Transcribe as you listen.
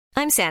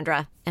I'm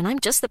Sandra, and I'm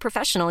just the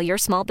professional your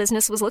small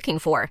business was looking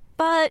for.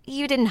 But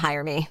you didn't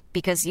hire me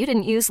because you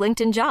didn't use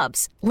LinkedIn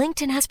Jobs.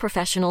 LinkedIn has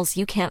professionals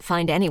you can't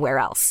find anywhere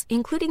else,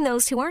 including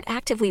those who aren't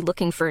actively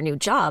looking for a new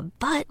job,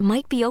 but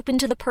might be open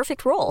to the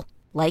perfect role,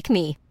 like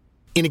me.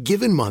 In a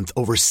given month,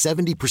 over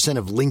 70%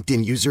 of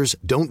LinkedIn users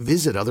don't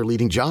visit other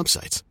leading job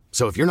sites.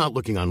 So if you're not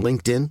looking on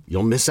LinkedIn,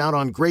 you'll miss out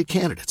on great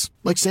candidates,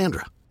 like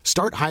Sandra.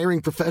 Start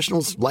hiring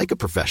professionals like a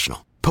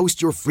professional.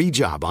 Post your free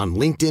job on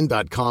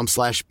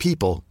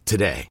linkedin.com/people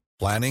today.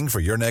 Planning for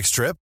your next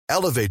trip?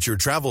 Elevate your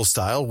travel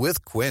style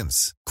with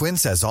Quince.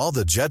 Quince has all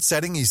the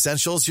jet-setting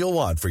essentials you'll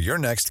want for your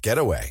next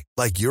getaway,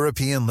 like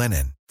European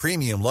linen,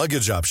 premium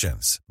luggage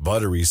options,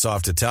 buttery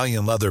soft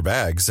Italian leather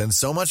bags, and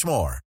so much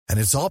more. And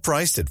it's all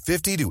priced at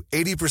 50 to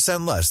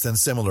 80% less than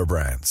similar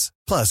brands.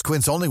 Plus,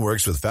 Quince only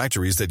works with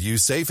factories that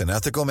use safe and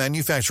ethical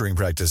manufacturing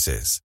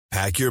practices.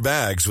 Pack your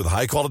bags with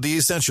high-quality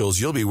essentials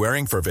you'll be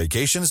wearing for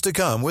vacations to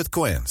come with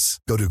Quince.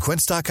 Go to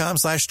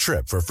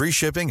quince.com/trip for free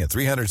shipping and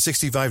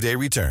 365-day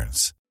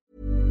returns.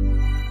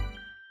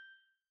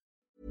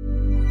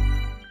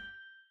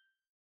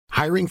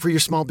 Hiring for your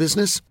small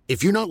business?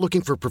 If you're not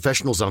looking for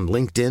professionals on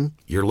LinkedIn,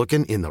 you're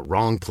looking in the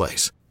wrong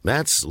place.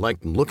 That's like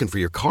looking for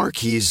your car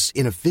keys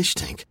in a fish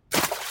tank.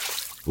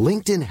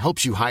 LinkedIn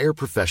helps you hire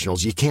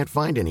professionals you can't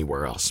find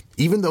anywhere else,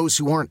 even those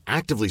who aren't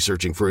actively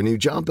searching for a new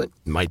job but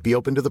might be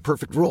open to the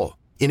perfect role.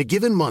 In a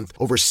given month,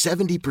 over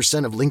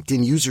 70% of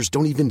LinkedIn users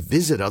don't even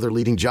visit other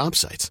leading job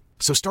sites.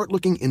 So start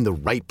looking in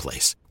the right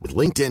place. With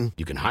LinkedIn,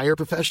 you can hire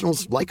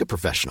professionals like a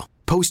professional.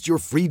 Post your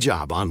free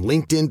job on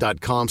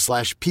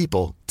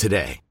linkedin.com/people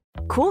today.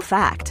 Cool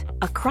fact,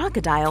 a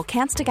crocodile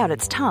can't stick out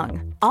its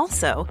tongue.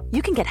 Also,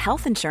 you can get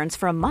health insurance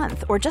for a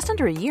month or just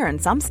under a year in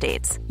some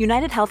states.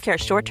 United Healthcare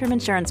short-term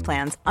insurance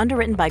plans,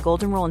 underwritten by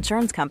Golden Rule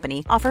Insurance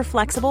Company, offer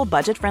flexible,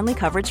 budget-friendly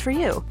coverage for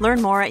you.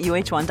 Learn more at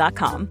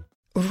uh1.com.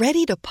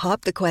 Ready to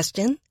pop the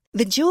question?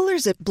 The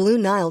jewelers at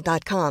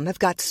BlueNile.com have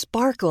got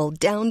sparkle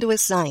down to a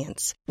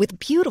science with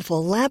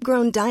beautiful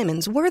lab-grown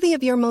diamonds worthy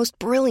of your most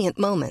brilliant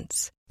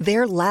moments.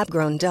 Their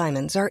lab-grown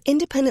diamonds are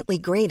independently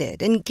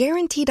graded and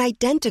guaranteed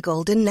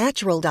identical to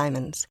natural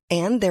diamonds,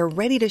 and they're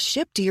ready to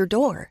ship to your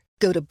door.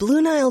 Go to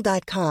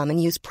BlueNile.com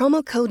and use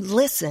promo code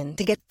LISTEN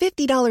to get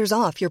 $50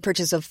 off your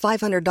purchase of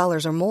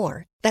 $500 or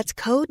more.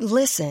 That's code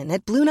LISTEN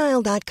at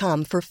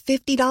BlueNile.com for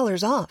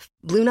 $50 off.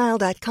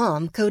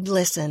 BlueNile.com, code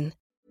LISTEN.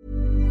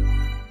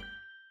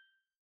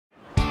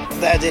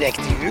 Det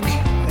direkte ljug.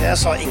 Jeg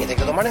sa ingenting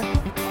til dommeren.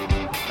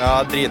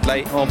 Ja,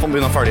 dritlei. Og på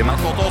bunn av ferdig med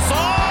godt også.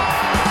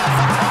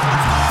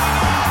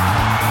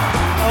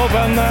 Jeg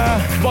håper en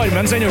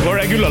varmen sendekål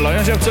er Gullaland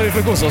har kjøpt, så vi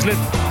får kose oss litt.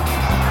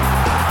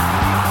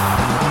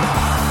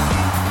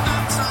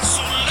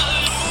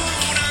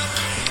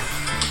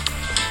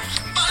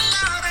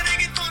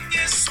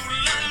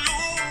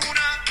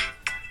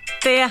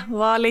 Det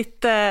var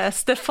litt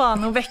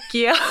Stefano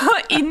Vecchia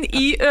inn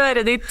i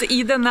øret ditt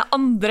i denne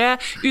andre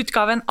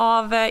utgaven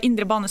av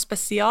Indre Bane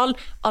Spesial,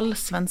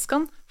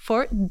 Allsvenskan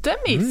for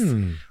Dummies.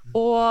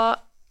 Og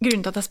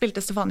grunnen til at jeg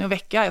spilte Stefano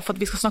Vecchia er for at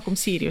vi skal snakke om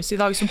Sirius i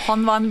dag, som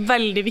han var en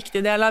veldig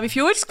viktig del av i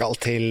fjor. Skal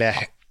til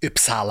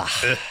Uppsala.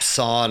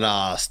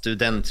 Uppsala,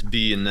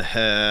 studentbyn.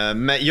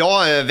 Men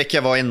ja,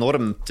 Vecchia var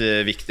enormt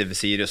viktig för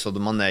Sirius och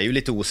man är ju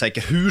lite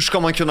osäker. Hur ska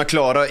man kunna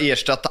klara att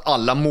ersätta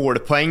alla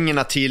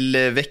målpoängerna till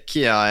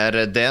Vecchia?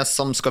 Är det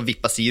som ska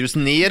vippa Sirius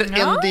ner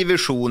en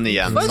division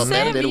igen? Vi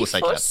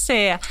får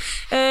se.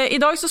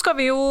 Idag så ska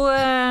vi ju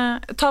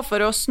ta för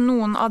oss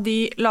någon av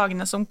de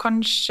lagene som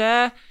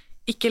kanske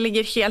ikke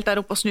ligger helt der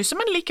oppe og snuse,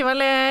 men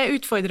likevel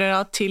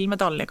utfordrere til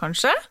medalje,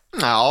 kanskje?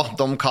 Ja,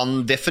 de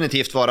kan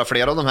definitivt vara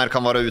flera av de här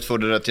kan vara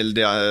utfordrere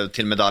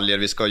till medaljer.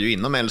 Vi ska ju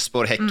inom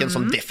Elfsborg, Häcken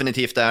som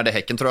definitivt är det.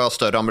 Häcken tror jag har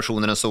större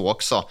ambitioner än så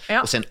också.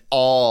 Ja. Och sen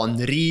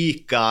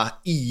anrika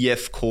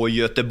IFK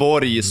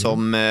Göteborg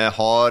som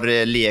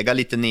har legat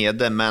lite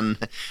nede men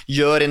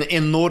gör en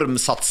enorm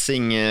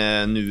satsning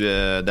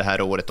nu det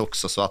här året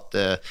också, så att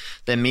det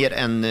är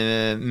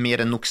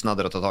mer än nog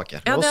snadder att ta tag i.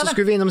 Ja, och så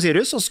skulle vi inom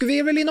Sirius och så skulle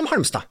vi väl inom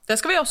Halmstad. Det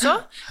ska vi också.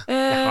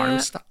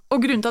 Og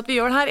grunnen til at vi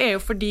gjør det her er jo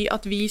fordi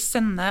at vi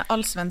sender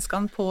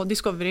Allsvenskan på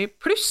Discovery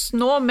Plus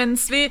nå,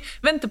 mens vi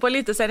venter på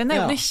eliteserien. Det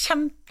er jo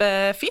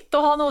kjempefint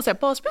å ha noe å se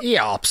på, Aspen.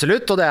 Ja,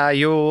 absolutt, og det er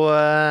jo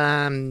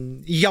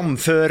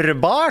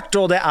jamførbart,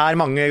 og det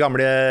er mange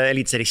gamle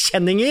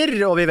eliteseriekjenninger,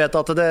 og vi vet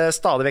at det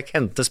stadig vekk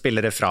henter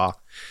spillere fra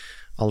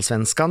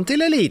Allsvenskan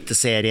til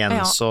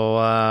eliteserien,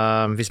 så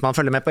hvis man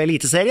følger med på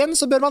eliteserien,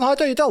 så bør man ha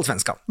et øye til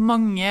Allsvenskan.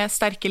 Mange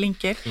sterke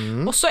linker.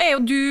 Og så er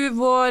jo du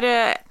vår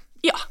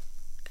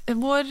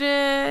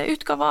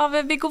utgave av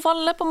Viggo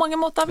Valle på mange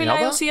måter, vil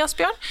jeg jo si,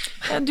 Asbjørn.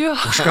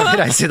 Hvor skal vi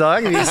reise i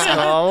dag?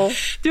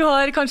 Du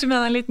har kanskje med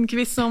deg en liten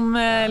quiz som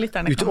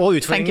lytterne kan tenke på. Og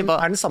utfordringen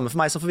er den samme for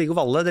meg som for Viggo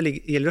Valle. Det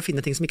gjelder å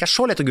finne ting som ikke er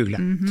så lett å google.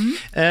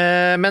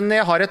 Men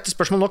jeg har et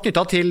spørsmål nok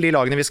knyttet til de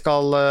lagene vi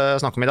skal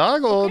snakke om i dag,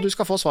 og du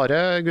skal få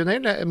svaret,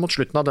 Gunnhild, mot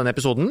slutten av denne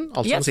episoden,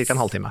 altså om cirka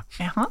en halvtime.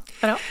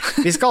 Bra.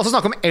 Vi skal altså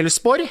snakke om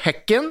Elfsborg,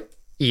 Häcken,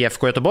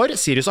 IFK Göteborg,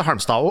 Sirius og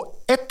Halmstad, og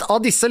ett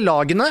av disse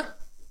lagene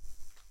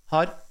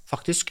har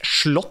faktisk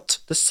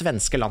slått det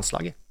svenske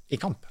landslaget i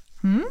kamp.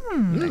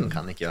 Den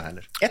kan ikke jeg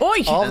heller. Et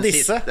av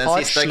disse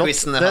har siste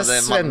slått det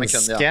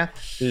svenske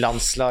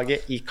landslaget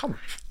i kamp.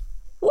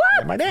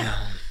 Hvem det?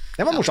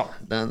 Det var morsomt.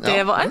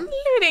 Det var en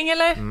luring,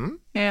 eller?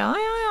 Ja.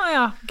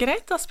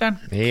 Greit, Asbjørn.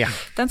 Ja.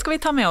 Den skal vi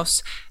ta med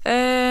oss.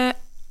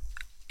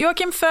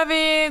 Joakim, før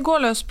vi går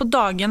løs på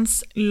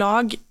dagens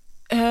lag,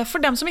 for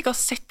dem som ikke har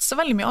sett så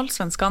veldig mye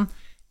Allsvenskan,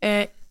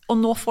 og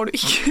nå får du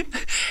ikke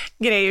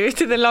greie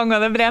ut i det lange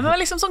og det brede, men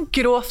liksom sånn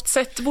grovt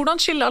sett, hvordan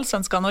skiller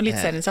Allsvenskan og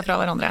Elitserien seg fra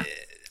hverandre?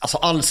 Alltså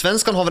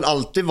allsvenskan har väl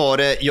alltid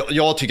varit,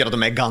 jag tycker att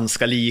de är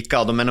ganska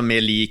lika, de är nog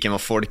mer lika än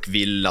vad folk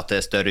vill, att det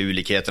är större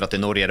olikheter, att i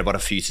Norge är det bara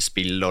fysiskt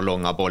spill och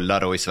långa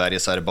bollar och i Sverige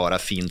så är det bara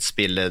fint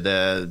spill,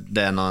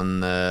 det är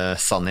någon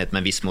sannhet med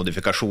en viss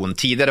modifikation.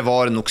 Tidigare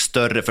var det nog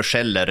större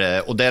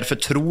försäljare och därför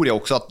tror jag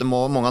också att det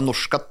var många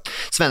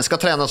svenska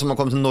tränare som har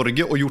kommit till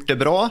Norge och gjort det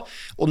bra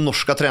och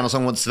norska tränare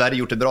som har kommit till Sverige och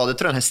gjort det bra. Det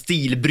tror jag den här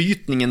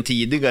stilbrytningen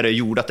tidigare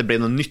gjorde att det blev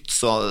något nytt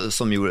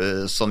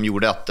som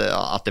gjorde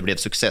att det blev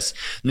success.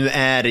 Nu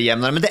är det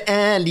jämnare, men det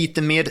är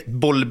lite mer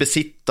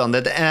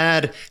bollbesittande, det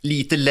är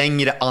lite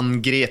längre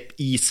angrepp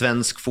i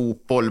svensk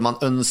fotboll, man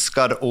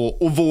önskar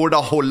och vårda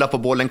hålla på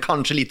bollen,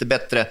 kanske lite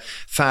bättre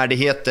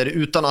färdigheter,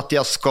 utan att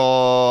jag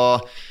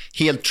ska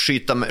helt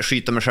skjuta mig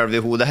själv i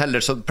hodet heller,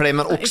 så plejer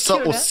man också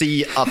att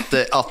se att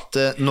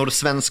när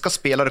svenska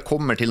spelare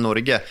kommer till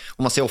Norge,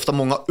 och man ser ofta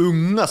många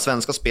unga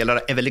svenska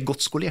spelare är väldigt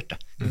gott skolerade,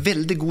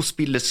 väldigt god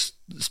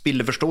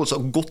spilleförståelse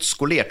och gott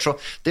skolert, så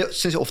det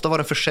syns jag ofta var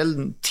en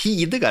förskäll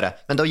tidigare,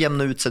 men det har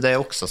jämnat ut sig det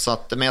också, så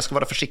att, men jag ska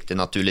vara försiktig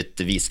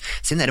naturligtvis.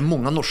 Sen är det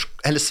många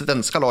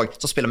svenska lag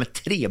som spelar med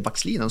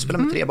trebackslinjen, de spelar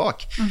med tre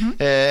bak.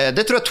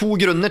 Det tror jag 2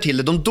 grunder till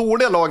det. De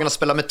dåliga lagen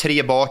spelar med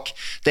 3 bak,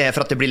 det är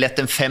för att det blir lätt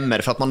en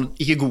femmer, för att man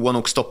inte goa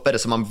nog stoppar det,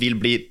 så man vill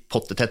bli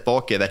pottetätt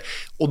baköver.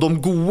 Och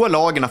de goda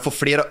lagen får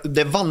flera,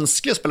 det är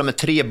vanskligt att spela med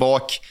 3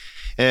 bak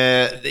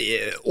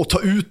och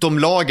ta ut de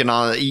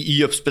lagarna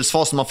i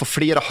uppspelsfasen, man får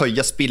flera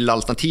höja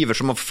spillalternativer,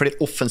 så man får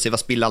fler offensiva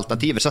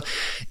spillalternativer, så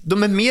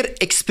de är mer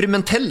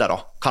experimentella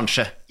då,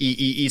 kanske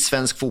i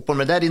svensk fotboll,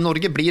 men där i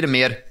Norge blir det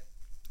mer,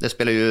 det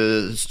spelar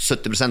ju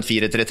 70%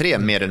 4-3-3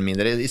 mer eller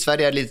mindre. I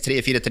Sverige är det lite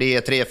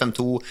 3-4-3,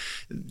 3-5-2,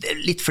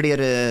 lite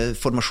fler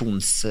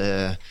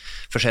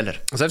formationsforskjeller.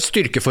 Altså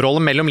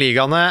styrkeforholdet mellom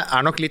ligaene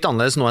er nok litt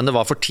annerledes nå enn det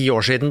var for 10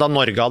 år siden, da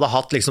Norge hadde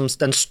hatt liksom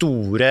den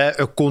store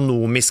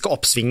økonomiske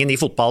oppsvingen i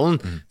fotballen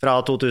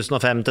fra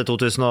 2005 til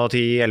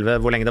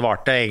 2010-11, hvor lenge det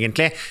varte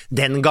egentlig.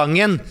 Den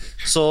gangen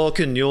så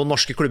kunne jo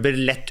norske klubber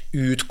lett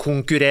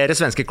utkonkurrere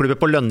svenske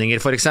klubber på lønninger,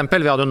 for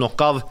eksempel. Vi hadde jo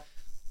nok av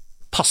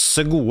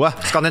passe gode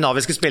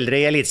skandinaviske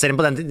spillere i elitserien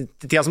på den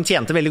tida som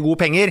tjente veldig gode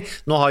penger.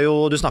 Nå har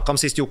jo du snakket om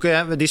sist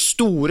uke, de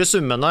store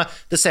summene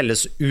det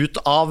selges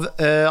ut av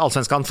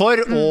Allsvenskan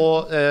for,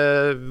 og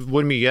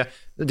hvor mye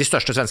de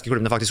største svenske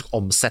klubbene faktisk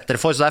omsetter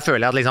for, så der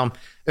føler jeg at liksom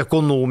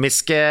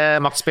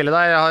økonomiske maktspillet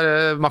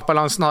der,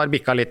 maktbalansen har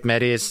bikket litt mer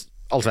i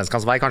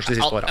Allsvenskans vei, kanskje de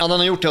siste åren. Ja, den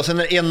har gjort det, och sen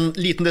är en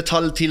liten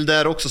detalj till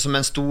där också som är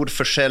en stor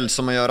försälj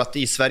som gör att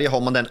i Sverige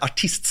har man den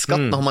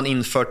artistskatten har man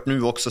infört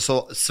nu också,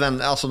 så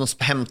alltså de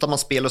hämtar man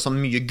spelare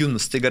som mycket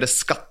gunstigare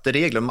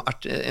skatteregler,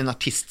 en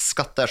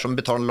artistskatt där som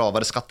betalar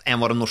lavare skatt än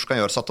vad de norska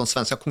gör, så att de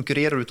svenska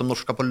konkurrerar ut de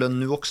norska på lön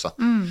nu också.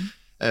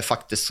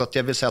 Faktiskt, så att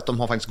jag vill säga att de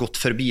har faktiskt gått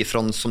förbi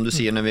från, som du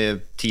säger, när vi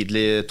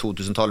tidig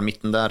 2000-tal,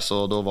 mitten där,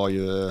 så då var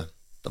ju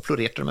da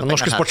florerte det med penger.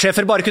 Norske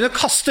sportssjefer bare kunne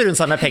kaste rundt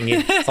seg med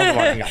penger. Sånn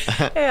var det en gang.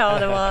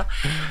 Ja,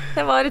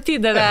 det var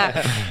tider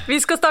det.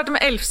 Vi skal starte med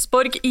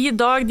Elfsborg i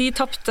dag. De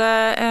tappte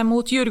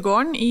mot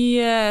Djurgården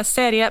i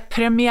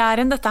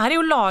seriepremieren. Dette her er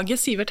jo laget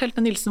Sivert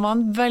Heltene Nilsen var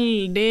en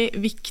veldig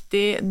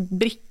viktig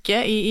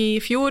brikke i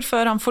fjor,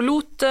 før han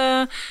forlot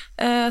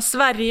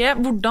Sverige.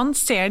 Hvordan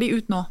ser de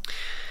ut nå?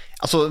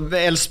 Alltså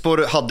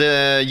Elfsborg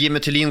hade Jimmy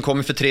Tillin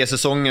kommit för 3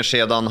 säsonger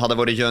sedan, hade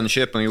varit i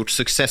Jönköping och gjort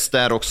success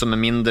där också med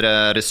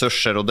mindre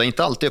resurser, och det är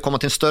inte alltid att komma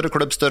till en större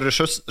klubb, större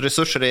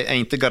resurser är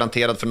inte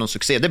garanterat för någon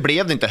succé. Det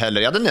blev det inte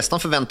heller. Jag hade nästan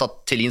förväntat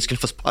att Tillin skulle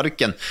få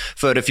sparken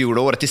före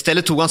fjolåret.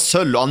 Istället tog han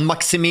sölj och han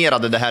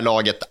maximerade det här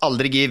laget.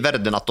 Aldrig i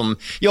världen att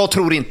jag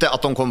tror inte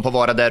att de kommer på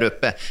vara där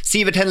uppe.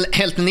 Sivert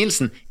Helten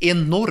Nilsen,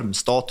 enorm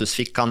status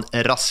fick han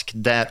raskt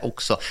där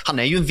också. Han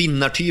är ju en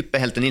vinnartyp,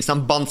 Helten Nilsen,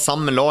 han band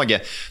samman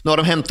laget. Nu har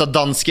de hämtat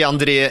danske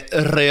André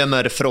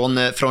Römer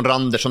från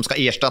Rander som ska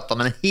ersätta,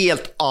 men en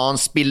helt annan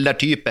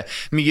spillertype,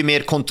 mycket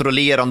mer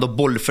kontrollerande och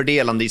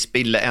bollfördelande i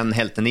spillet än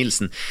Helten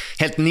Nilsen.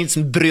 Helten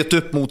Nilsen bröt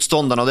upp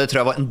motståndarna, och det tror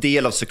jag var en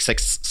del av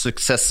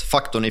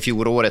successfaktorn i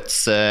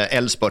fjolårets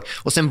Elfsborg.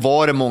 Och sen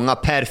var det många,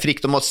 Per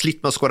Frick, de har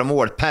slitt med att skåra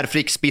mål. Per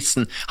Frick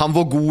spissen, han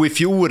var god i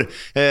fjol,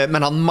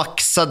 men han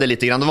maxade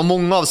lite grann. Det var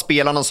många av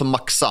spelarna som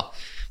maxade.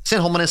 Sen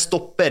har man en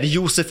stopper,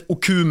 Josef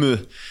Okumu,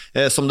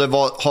 som det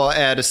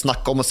är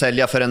snack om att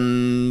sälja för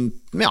en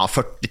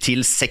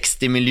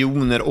 40-60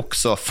 miljoner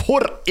också.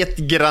 För ett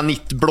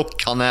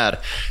granitblock han är.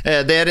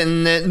 Det är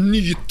en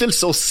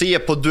nytelse att se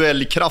på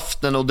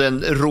duellkraften och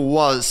den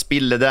råa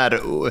spillet där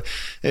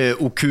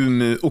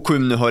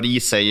Okumu har i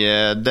sig.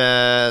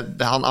 Det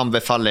han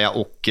anbefaller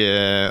jag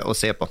att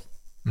se på.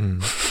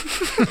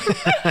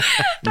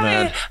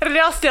 Da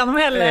raste gjennom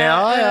hele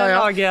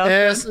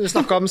laget. Vi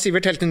snakket om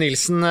Sivert Helte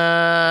Nilsen,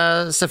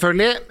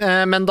 selvfølgelig,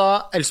 men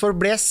da Elfsborg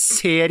ble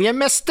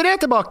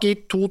seriemestere tilbake i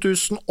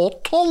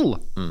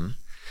 2012,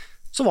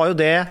 så var jo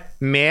det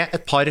med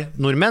et par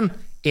nordmenn.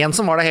 En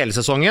som var der hele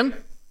sesongen,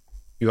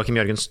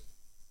 Joakim Jørgensen.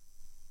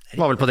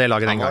 Var vel på det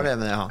laget den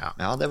gangen.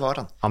 Ja, det var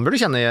han. Han burde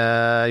kjenne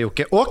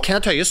Jokke. Og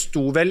Kenneth Høie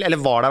sto vel, eller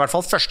var der i hvert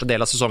fall første del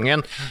av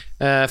sesongen,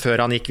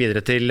 før han gikk videre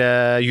til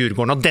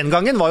Djurgården. Og den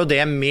gangen var jo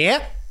det med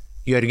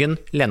Jørgen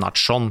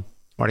Lennartsson.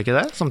 Var det ikke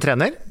det, som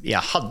trener?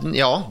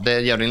 Det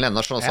Jörgen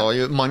Lennartsson sa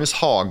ju. Magnus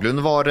Haglund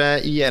var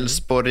i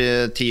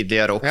Elfsborg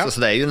tidigare också,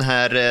 så det är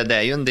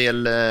ju en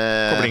del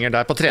koblinger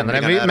der på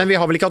trenere. Men vi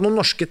har vel ikke hatt noen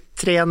norske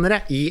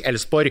trenere i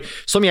Elfsborg,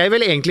 som jeg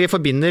vel egentlig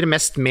forbinder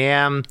mest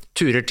med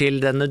turer til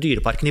den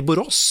dyreparken i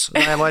Borås. Da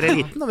jeg var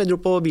liten, og vi dro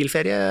på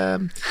bilferie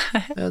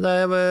da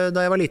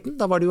jeg var liten,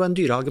 da var det jo en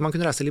dyrehage man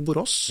kunne reise til i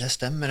Borås. Det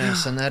stemmer,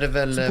 sen är det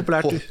väl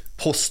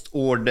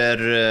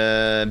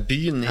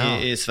postorderbyn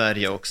i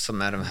Sverige också,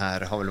 som är de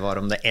här, har väl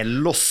varit det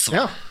Ellos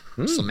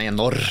som är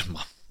enorma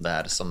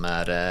där, som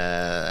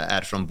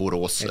är från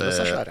Borås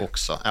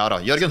också. Ja då,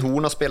 Jörgen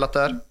Horn har spelat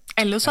där.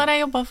 Ellos har jag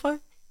jobbat för.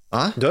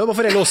 Du har jobbat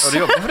for Ellos. Du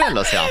jobbar for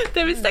Ellos, ja.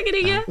 Det visste jeg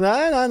ikke.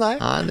 Nei,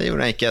 det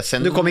gjorde jeg ikke.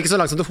 Du kom ikke så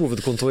langt som til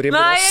hovedkontoret i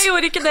Borås. Nei, jeg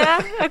gjorde ikke det.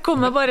 Jeg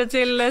kom bare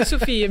til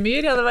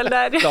Sofiemyr, det var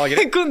där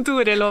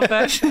kontoret låg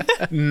för.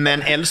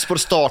 Men Elfsborg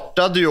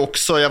startade ju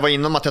också, jag var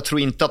inom att jag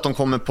tror inte att de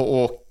kommer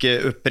på att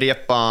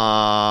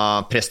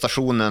upprepa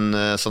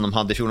prestationen som de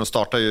hade i fjol. De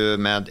startade ju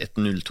med ett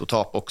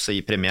 0-tap också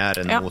i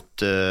premiären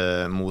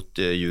mot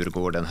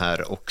Djurgården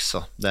här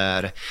också.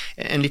 Där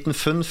en liten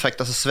fun fact,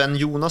 alltså Sven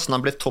Jonasson,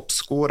 han blev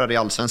toppscorare i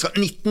Allsvenskan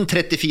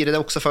 1934, det är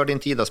också för din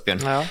tid, Asbjørn.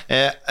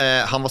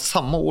 Han var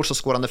samma år så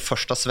scorade han det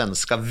första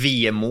svenska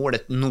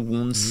VM-målet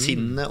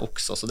någonsin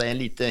också, så det är en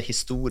lite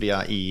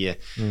historia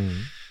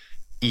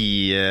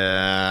i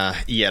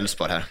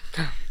Elfsborg här.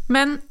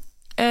 Men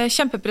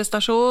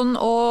kjempeprestasjon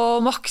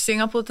og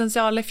maksing av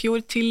potensial i fjor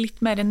til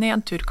litt mer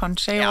nedtur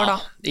kanskje i år da?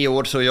 I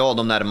år tror jag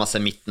de närmar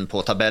sig mitten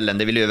på tabellen.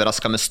 Det vill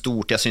överraska mig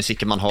stort. Jag syns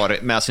inte men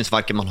jag syns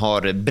varken man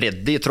har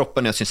bredd i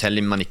troppen, jag syns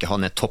heller man inte har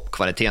den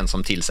toppkvaliteten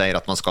som tillsäger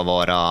att man ska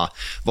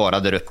vara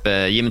där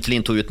uppe. Jim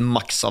Thelin tog ut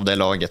max av det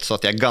laget, så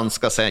att jag är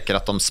ganska säker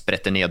att de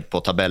sprätter ned på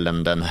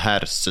tabellen den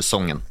här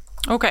säsongen.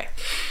 Okej.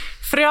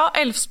 Fra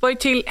Elfsborg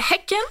til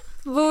Häcken,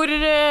 hvor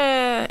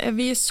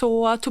vi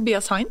så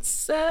Tobias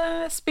Heinz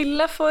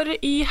spille for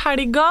i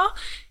helga.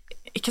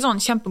 Ikke sånn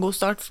kjempegod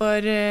start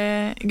for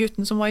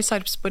gutten som var i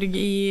Sarpsborg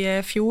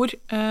i fjor.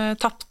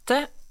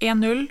 Tappte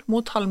 1-0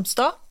 mot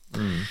Halmstad.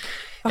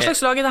 Hva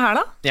slags lag är det här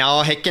då?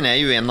 Ja, Häcken är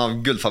ju en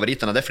av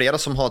guldfavoriterna. Det är flera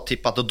som har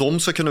tippat att de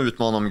ska kunna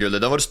utmana om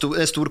guldet. Det har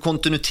varit stor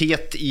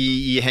kontinuitet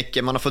i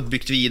Häcken. Man har fått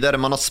byggt vidare.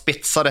 Man har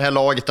spetsat det här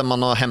laget där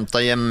man har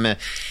hämtat hem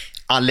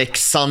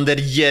Alexander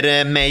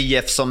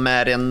Jeremejeff som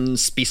är en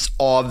spiss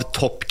av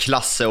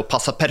toppklasse och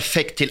passar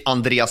perfekt till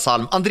Andreas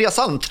Alm. Andreas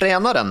Alm,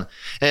 tränaren,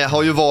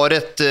 har ju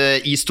varit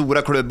i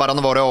stora klubbar. Han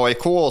har varit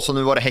AIK och så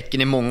nu var det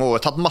Häcken i många år.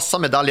 Tagit massa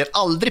medaljer,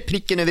 aldrig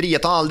pricken över i,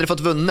 han har aldrig fått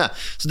vunna.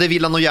 Så det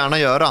vill han nog gärna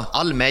göra.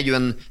 Alm är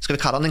ju ska vi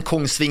kalla han en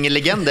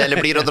Kongsvinger-legend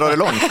eller blir det att dra det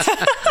långt?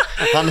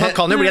 Han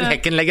kan ju bli en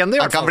Häcken-legend.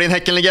 Han kan bli en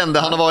Häcken-legend.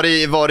 Han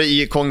har varit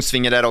i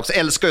Kongsvinger där också.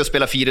 Älskar ju att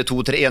spela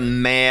 4-2-3-1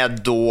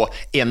 med då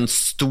en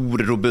stor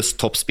robust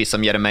toppspiss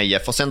som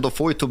Jeremejeff. Och sen då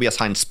får ju Tobias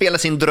Heinz spela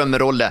sin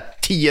drömroll,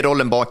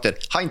 10-rollen bak där.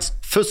 Heinz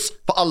fuss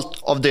på allt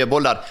av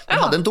dödbollar.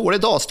 Han hade en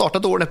dålig dag,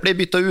 startade dåligt, blev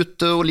bytt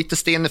ut och lite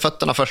sten i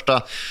fötterna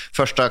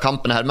första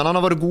kampen här. Men han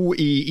har varit god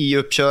i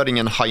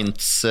uppköringen,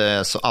 Heinz.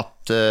 Så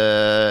att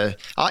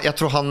jag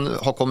tror han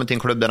har kommit till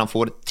en klubb där han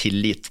får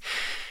tillit.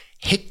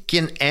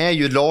 Häcken är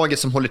ju laget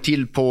som håller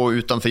till på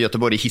utanför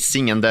Göteborg i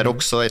Hisingen, där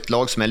också ett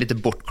lag som är lite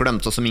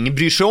bortglömt och som ingen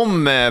bryr sig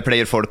om,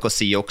 player folk att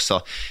se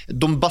också.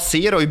 De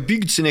baserar ju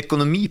byggt sin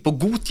ekonomi på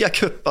Gothia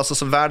Cup, alltså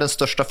som världens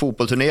största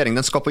fotbollsturnering.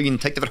 Den skapar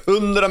intäkter för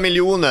 100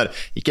 miljoner,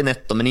 inte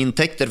netto, men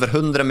intäkter för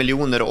 100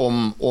 miljoner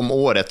om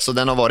året. Så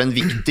den har varit en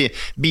viktig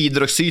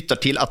bidragsyta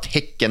till att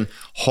Häcken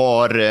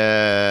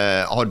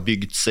har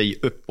byggt sig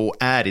upp och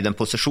är i den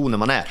positionen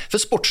man är. För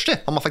sportsligt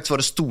har man faktiskt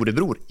varit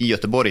storebror i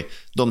Göteborg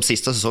de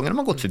sista säsongerna.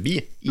 Man gått förbi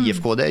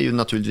IFK, det är ju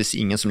naturligtvis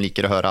ingen som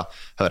liker att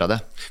höra det.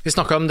 Vi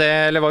snakket om det,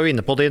 eller var jo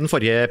inne på det i den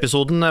forrige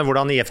episoden,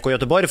 hvordan IFK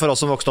Göteborg, for oss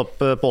som vokste opp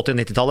på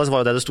 80-90-tallet, så var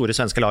jo det store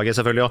svenske laget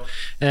selvfølgelig å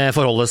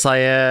forholde seg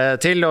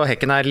til, og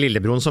Häcken er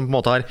lillebroren som på en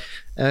måte har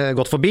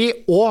gått forbi.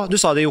 Og du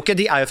sa det, Jokke,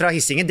 de er jo fra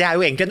Hisingen, det er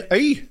jo egentlig en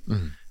øy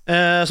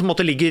som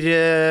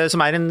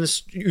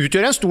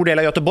utgjør en stor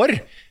del av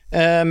Göteborg.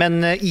 Men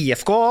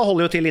IFK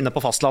holder jo til inne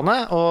på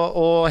fastlandet,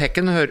 og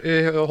Häcken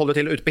holder jo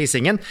til ute på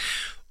Hisingen.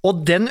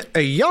 Og den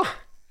øya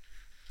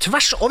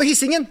tvers over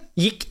Hisingen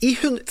gikk i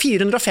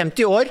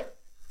 450 år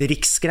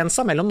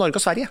riksgrensa mellom Norge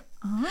og Sverige.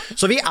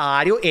 Så vi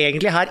er jo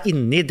egentlig her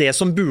inne i det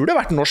som burde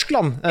vært norsk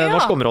land,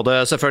 norsk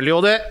område selvfølgelig.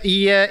 Og det,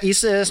 i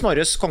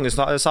Snorres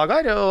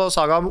kongesagaer og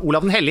saga om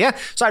Olav den Hellige,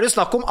 så er det jo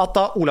snakk om at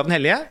da Olav den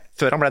Hellige,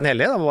 før han ble den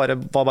Hellige, da var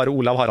bare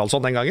Olav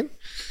Haraldsson den gangen,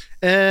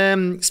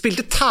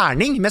 spilte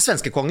terning med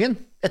svenskekongen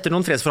etter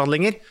noen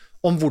fredsforhandlinger,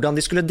 om hvordan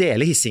de skulle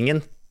dele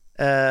Hissingen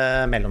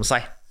mellom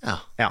seg.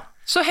 Ja.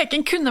 Så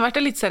Hekken kunne vært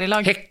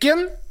eliteserielag?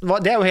 Hekken,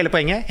 det jo hele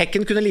poenget.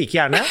 Hekken kunne like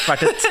gjerne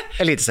vært et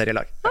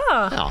eliteserielag.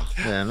 Ja,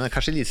 men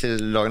kanske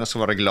elitserieslagarna ska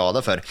vara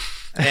glada för.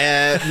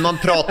 Man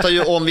pratar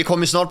ju om, vi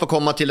kommer snart på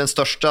komma till den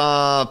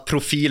största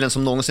profilen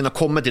som någonsin har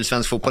kommit till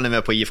svensk fotboll när vi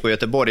är på IFK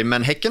Göteborg,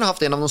 men Häcken har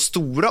haft en av de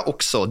stora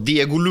också,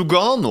 Diego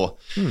Lugano.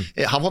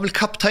 Han var väl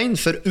kapten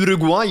för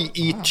Uruguay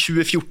i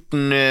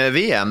 2014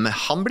 VM.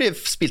 Han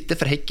spilte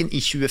för Häcken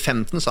i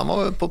 2015, så han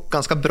var på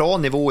ganska bra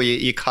nivå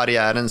i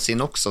karriären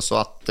sin också, så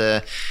att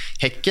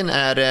Häcken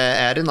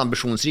är en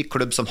ambitionsrik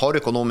klubb som har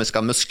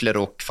ekonomiska muskler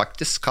och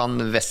faktiskt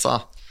kan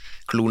vässa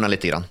klorna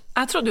lite grann.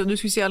 Jag trodde ju du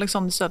skulle säga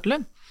Alexander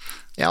Söderlund.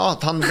 Ja,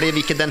 han blev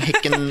inte den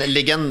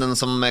Häcken-legenden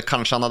som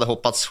kanske han hade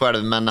hoppats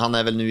själv, men han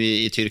är väl nu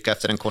i Tyrkia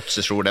efter en kort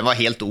säsong. Den var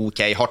helt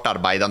okej, hårt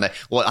arbetande,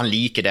 och han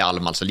liker det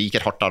Alm, alltså liker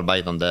hårt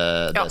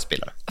arbetande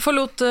spelare.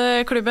 Förlåt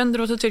klubben,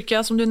 drog till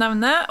Tyrkia som du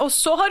nämnde, och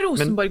så har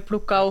Rosenborg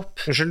plockat upp.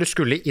 Unnskyld, du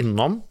skulle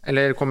innom,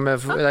 eller kom i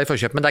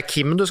förköp, men det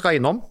Kim du ska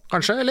innom,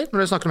 kanske, eller? När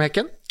du snackar om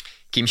Häcken?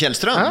 Kim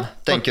Källström,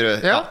 tänker du?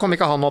 Ja, kom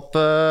inte han upp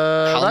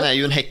Han är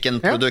ju en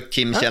Häcken-produkt,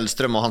 Kim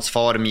Källström, och hans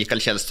far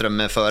Mikael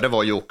Källström före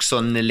var ju också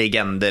en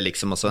legend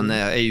liksom, och så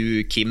är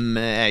ju Kim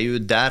är ju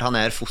där han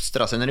är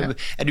fostrad. Sen är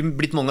det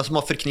blivit många som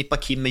har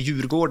förknippat Kim med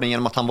Djurgården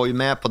genom att han var ju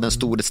med på den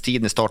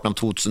storhetstiden i starten av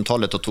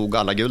 2000-talet och tog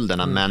alla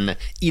gulderna, men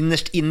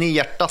innerst inne i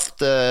hjärtat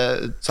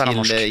så är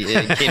han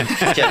Kim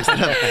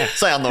Källström,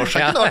 så är han norsk.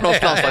 Han kunde ha varit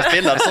norsk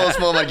landslagsspelare, så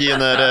små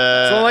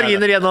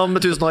marginer genom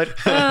 1000 år.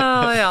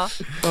 Ja.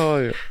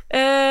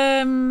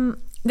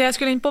 Det jag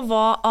skulle in på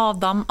var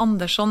Adam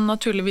Andersson,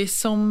 naturligvis,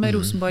 som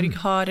Rosenborg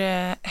har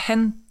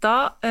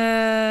hentat,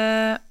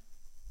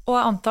 och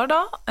jag antar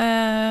då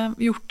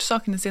gjort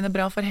sakene sine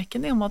bra för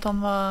Häcken i och med att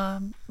han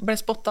blev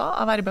spottad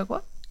av RBK.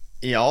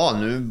 Ja,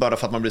 nu bara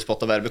för att man blir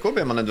spottad av RBK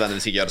blir man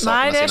nödvändigtvis inte göra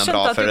sakerna sina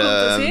bra, för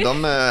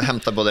de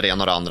hämtar både det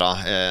ena och det andra.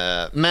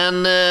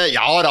 Men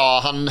ja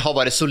då, han har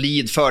varit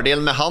solid.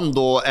 Fördel med han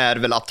då är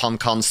väl att han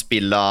kan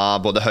spela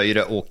både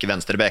högre och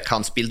vänsterback.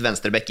 Han spilt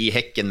vänsterback i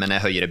Häcken men är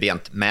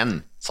högerbent,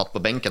 men satt på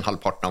bänken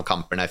halvparten av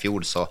kamperna i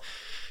fjol, så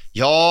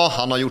ja,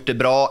 han har gjort det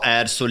bra,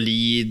 är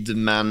solid,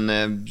 men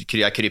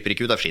jag kryper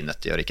inte ut av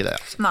skinnet, gör inte det.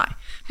 Alltså. Nej,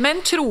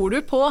 men tror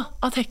du på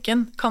att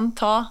Häcken kan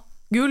ta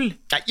guld?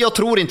 Nej, jag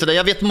tror inte det.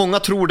 Jag vet många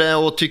tror det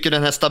och tycker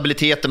den här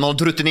stabiliteten, man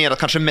har rutinerat,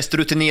 kanske mest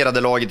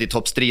rutinerade laget i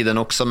toppstriden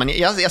också, men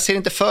jag ser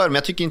inte för, men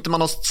jag tycker inte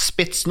man har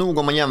spets nog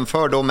om man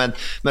jämför då med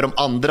de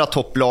andra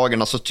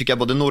topplagarna, så tycker jag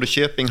både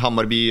Norrköping,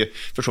 Hammarby,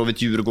 för så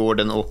vitt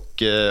Djurgården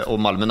och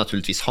Malmö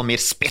naturligtvis har mer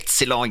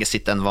spets i laget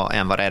sitt än vad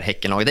det är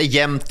Häckenlaget. Det är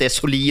jämnt, det är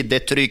solid, det är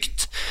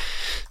tryggt.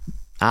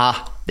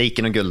 Det är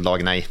inte någon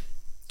guldlag, nej.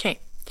 Okej.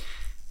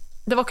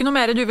 Det var inte något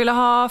mer du ville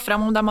ha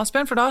fram om dem,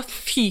 Asbjørn, för då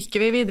fyker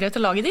vi vidare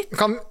till laget ditt.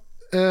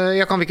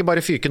 Jag kan vi inte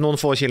bara fyke någon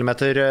få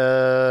kilometer,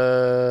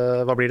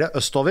 vad blir det,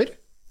 östover,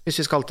 hvis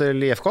vi skal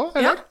til IFK,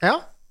 eller?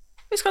 Ja.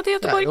 Vi skal til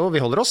Göteborg. Vi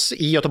håller oss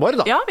i Göteborg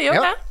då. Ja, vi gör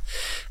det.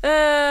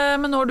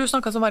 Men nu har du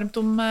snackat så varmt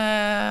om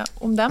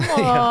dem,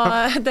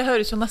 och det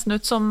hörs ju nästan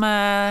ut som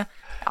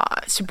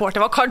supporter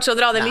var kanske att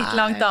dra det lite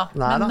långt då.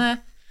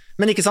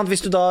 Men ikke sant,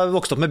 hvis du da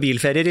vokste opp med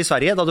bilferier i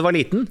Sverige da du var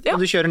liten,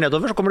 og du kjører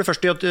nedover, så kommer du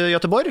først til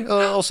Göteborg,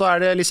 og så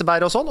det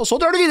Liseberg og sånn, og så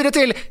drar du videre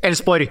til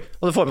Elfsborg,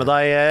 og du får med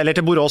deg, eller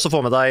til Borås og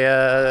får med deg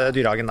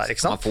Dyrehagen der,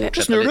 ikke sant?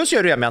 Så snur du, så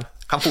kjører du hjem igjen.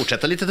 Kan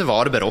fortsätta lite till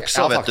Varberg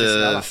också, vet du,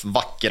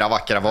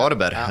 vackra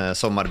Varberg,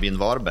 sommarbyn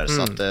Varberg,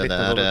 så att det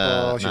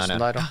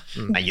där.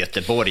 Men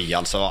Göteborg,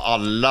 alltså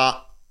alla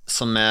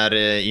som är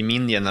i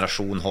min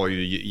generation har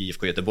ju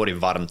IFK Göteborg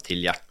varmt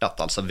till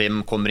hjärtat. Alltså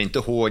vem kommer inte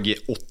ihåg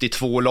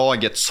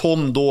 82-laget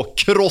som då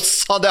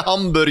krossade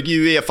Hamburg i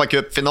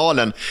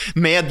UEFA-cupfinalen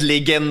med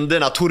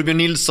legenderna Torbjörn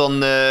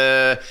Nilsson,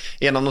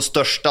 en av de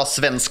största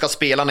svenska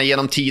spelarna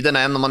genom tiderna,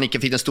 än om man inte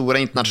fick den stora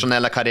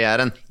internationella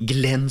karriären,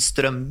 Glenn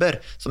Strömberg,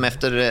 som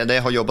efter det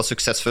har jobbat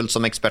successfullt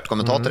som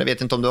expertkommentator. Jag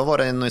vet inte om du har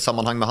varit i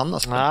sammanhang med han.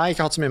 Nej,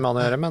 inte haft så mycket med han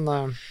att göra,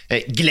 men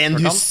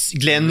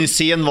Glenn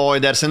Hussein var ju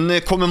där.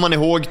 Sen kommer man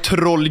ihåg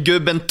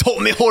trollgubben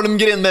Tommy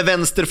Holmgren med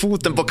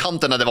vänsterfoten på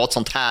kanten. Det var ett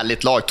sånt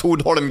härligt lag.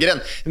 Tord Holmgren,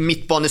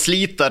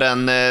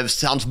 mittbaneslitaren,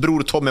 hans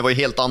bror Tommy var ju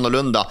helt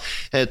annorlunda.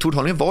 Tord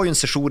Holmgren var ju en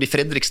session i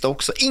Fredrikstad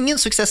också. Ingen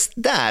success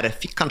där.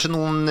 Fick kanske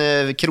någon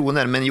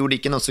kronor, men gjorde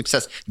inte någon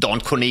success. Dan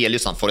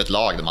Cornelius, han får ett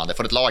lag. De hade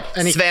fått ett lag.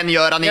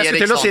 Sven-Göran Eriksson. Jag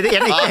skulle till att säga det.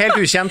 En inte helt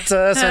okänt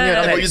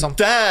Sven-Göran Eriksson.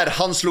 Det var ju där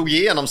han slog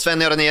igenom.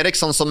 Sven-Göran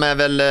Eriksson, som är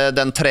väl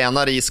den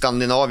tränare i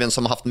Skandinavien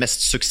som har haft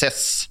mest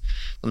success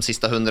de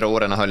sista 100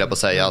 åren, höll jag på att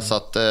säga. Så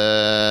att,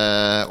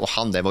 och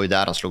han, det var ju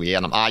där han slog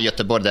igenom.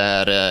 Göteborg,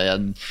 där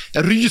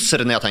jag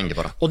ryser när jag tänker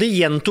på det. Och det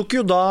gjentok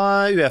ju då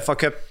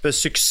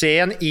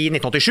UEFA-cup-succén i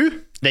 1987.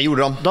 Det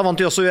gjorde de. Då vann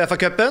de också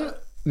UEFA-cupen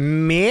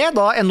med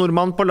då en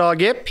nordmann på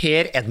laget,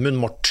 Per Edmund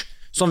Mort,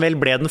 som väl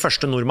blev den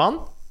första nordmann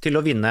till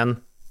att vinna en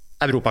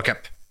Europacup.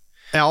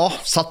 Ja,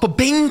 satt på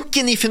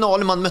bänken i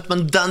finalen, man møtte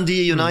man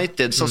Dundee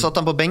United, så satt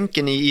han på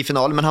bänken i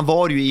finalen, men han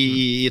var ju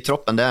i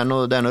troppen, det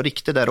är nog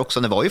riktigt där också.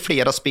 Det var ju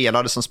flera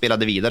spelare som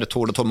spelade vidare,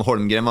 Tom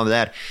Holmgren var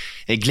där,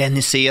 Glenn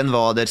Hysén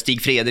var där,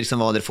 Stig Fredriksson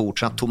var där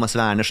fortsatt, Thomas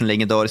Werner som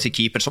legendarisk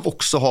keeper som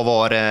också har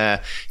varit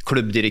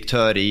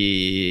klubbdirektör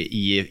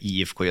i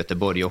IFK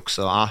Göteborg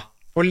också. Ja.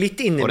 Og litt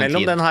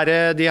innimellom de her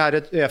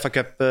UEFA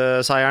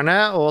Cup-seierne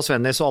og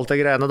Svennis og alt det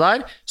greiene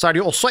der, så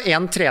det jo også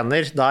en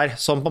trener der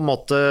som på en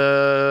måte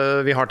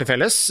vi har til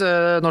felles,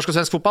 norsk og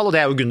svensk fotball, og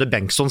det jo Gunnar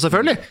Bengtsson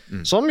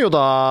selvfølgelig, som jo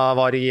da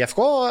var i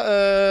IFK,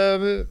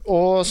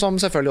 og som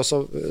selvfølgelig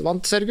også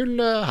vant seriegull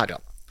her,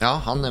 ja. Ja,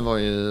 han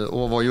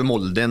var ju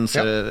Molde en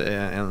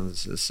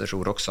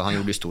session också. Han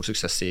gjorde ju stor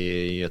success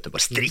i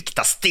Göteborg.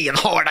 Strikta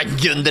stenharda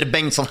Gunnar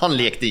Bengtsson, han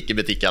lekte ikke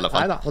butikk i alla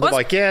fall. Neida, og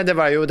det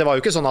var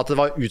jo ikke sånn at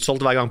det var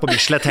utsolgt hver gang på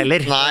Bislett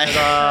heller. Nei.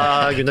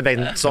 Da Gunnar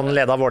Bengtsson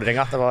ledet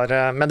Vålerenga.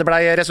 Men det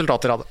ble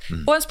resultater av det.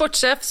 Og en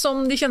sportssjef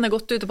som de kjenner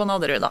godt ute på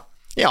Nadderud da.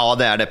 Ja,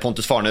 det det.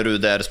 Pontus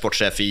Farnerud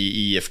sportchef i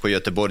IFK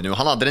Göteborg nu.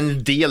 Han hade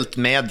en delt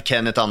med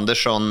Kenneth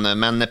Andersson,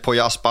 men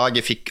Poya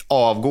Asbaghi fick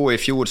avgå i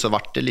fjol, så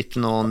vart det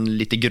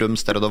lite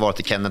grums där, och då var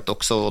det Kenneth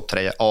också att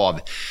trä av.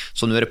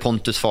 Så nu det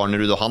Pontus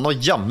Farnerud, och han har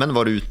jammen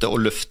varit ute och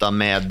lufta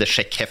med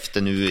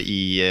checkhäfte nu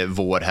i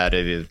vår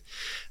här.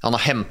 Han har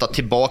hämtat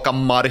tillbaka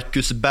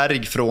Marcus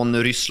Berg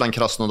från Ryssland,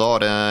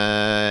 Krasnodar,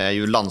 är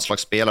ju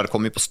landslagsspelare,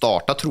 kommer ju på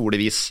starta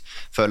troligtvis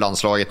för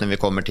landslaget när vi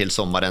kommer till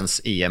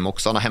sommarens EM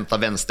också. Han har hämtat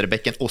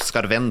vänsterbäcken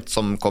Oskar Wendt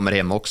som kommer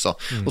hem också.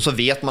 Och så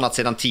vet man att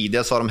sedan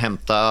tidigare så har de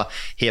hämtat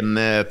hem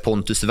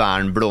Pontus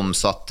Wernbloom,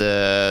 så att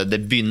det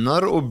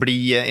börjar att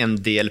bli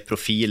en del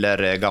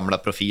profiler, gamla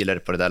profiler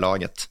på det där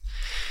laget.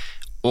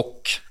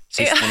 Och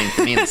sist men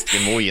inte minst,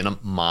 vi må genom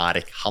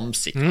Marek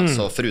Hamsik.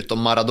 Alltså,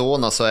 förutom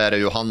Maradona så är det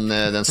ju han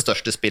den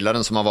största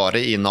spelaren som har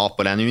varit i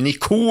Napoli. Han är ju en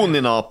ikon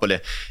i Napoli.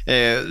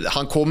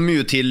 Han kommer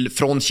ju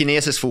från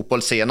kinesisk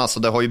fotboll senast, så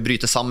det har ju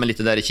brytit samman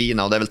lite där i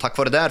Kina, och det är väl tack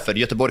vare därför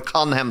Göteborg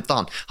kan hämta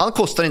han. Han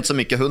kostar inte så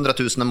mycket, 100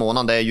 000 i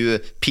månaden, det är ju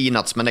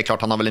peanuts, men det är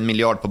klart han har väl 1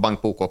 miljard på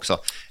bankbok också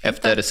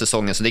efter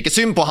säsongen, så det är inte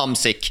synd på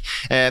Hamsik.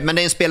 Men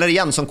det är en spelare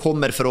igen som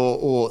kommer för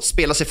att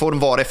spela sig i form,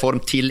 vara i form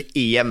till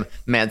EM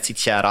med sitt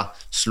kära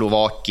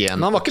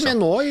Slovakien. Han var inte med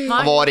nu.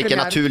 Han var ikke,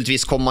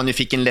 naturligtvis kom han ju,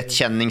 fick en lätt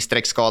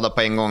känningssträckskada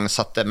på en gång,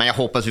 så att, men jag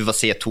hoppas vi får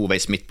se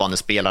Toveis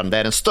mittbanespelaren. Det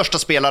är den största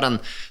spelaren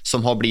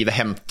som har blivit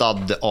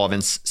hämtad av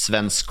en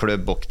svensk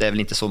klubb, och det är väl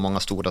inte så många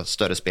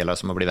större spelare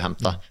som har blivit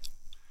hämtad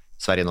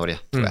Sverige-Norge,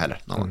 tror jag heller.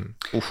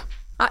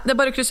 Nei, det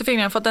bare å krysse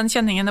fingrene for at den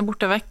kjenningen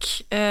borte vekk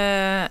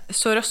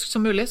så raskt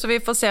som mulig, så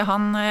vi får se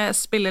han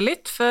spille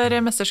litt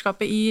før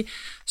mesterskapet i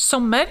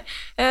sommer.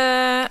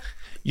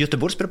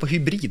 Göteborg spelar på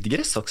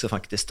hybridgräs också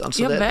faktiskt.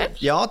 Alltså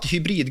ett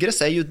hybridgräs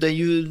det är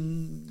ju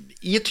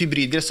i ett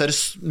hybridgräs är det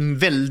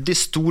väldigt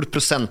stor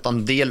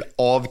procentandel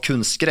av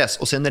kunstgräs,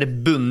 och sen är det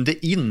bundet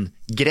in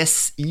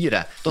gräs i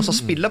det. De som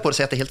spelar på det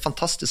säger att det är helt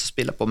fantastiskt att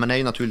spela på, men det är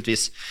ju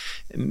naturligtvis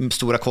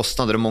stora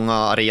kostnader, och många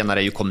arenor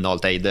är ju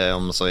kommunalt ägda,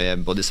 om så är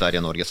både i Sverige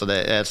och Norge, så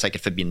det är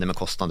säkert förbindet med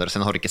kostnader.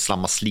 Sen har det inte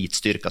samma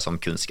slitstyrka som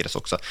kunstgräs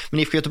också. Men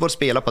IFK Göteborg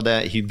spelar på det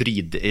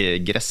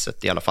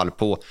hybridgräset i alla fall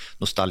på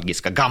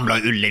nostalgiska Gamla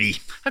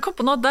Ullevi. Jag kom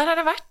på något, där har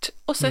det varit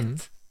och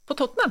sett på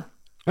Tottenham.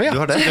 Oh ja. Du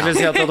har det? Det vill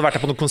säga att du hade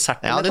varit på någon konsert.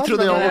 Ja, det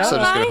trodde jag också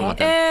du skulle komma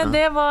till.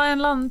 Det var en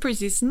eller annen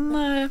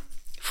preseason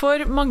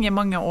for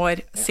mange år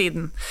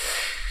siden.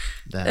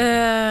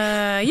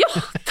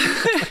 Ja.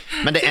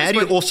 Men det är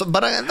ju också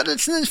bara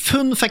en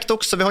fun fact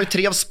också. Vi har ju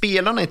 3 av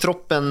spelarna i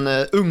troppen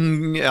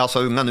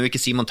unga nu, inte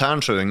Simon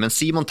Tern så ung, men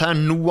Simon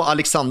Tern, Noah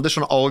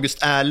Alexandersson och August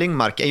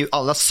Erlingmark är ju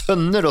alla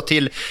söner då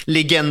till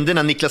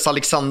legenderna Niklas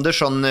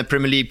Alexandersson,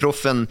 Premier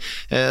League-proffen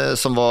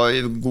som var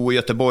god i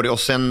Göteborg, och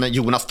sen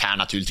Jonas Tern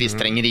naturligtvis,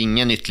 tränger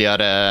ingen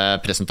ytterligare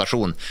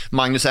presentation.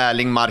 Magnus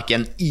Erlingmark,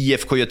 en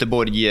IFK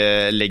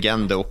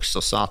Göteborg-legend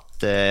också, så att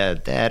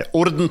det är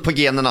orden på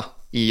generna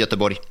i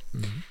Göteborg.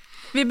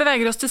 Vi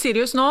beveger oss til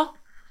Sirius nå.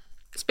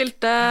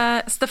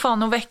 Spilte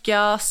Stefano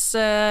Vecchias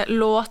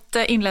låt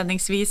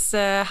innledningsvis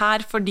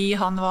her fordi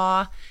han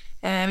var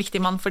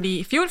viktig mann for de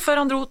i fjor,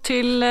 før han dro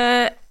til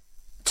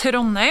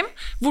Trondheim.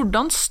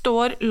 Hvordan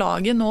står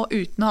laget nå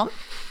uten han?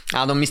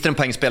 Ja, de mister en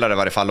poängspelare i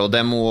varje fall, och det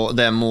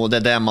är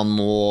det man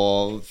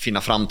må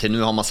finna fram till.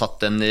 Nu har man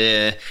satt en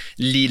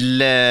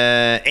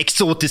lille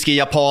exotiska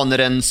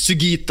japaneren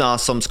Sugita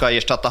som ska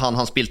ersätta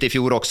han spilte i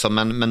fjol också,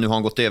 men nu har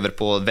han gått över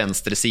på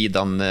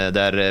vänstersidan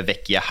där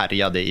Vecchia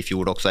härjade i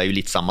fjol också. Är ju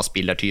lite samma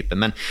spelartyper,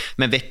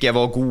 men Vecchia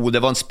var god. Det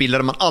var en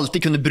spelare man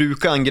alltid kunde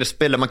bruka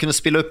angreppsspel. Man kunde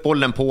spela upp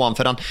bollen på han,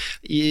 för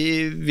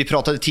vi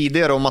pratade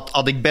tidigare om att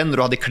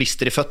Adegbenro hade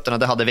klister i fötterna.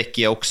 Det hade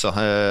Vecchia också,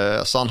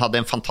 så han hade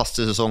en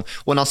fantastisk säsong,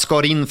 och när han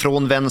skar in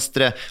från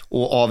venstre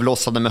och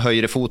avlossade med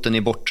högerfoten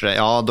i bortre,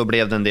 ja, då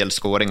blev det en del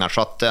skåringar,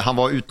 så att han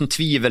var utan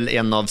tvivel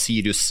en av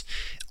Sirius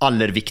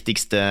aller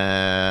viktigste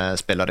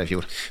spelare i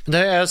fjor. Det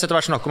har sett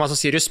vært snakk om, altså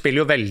Sirius spiller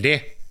jo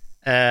veldig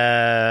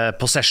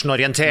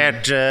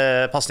possession-orientert,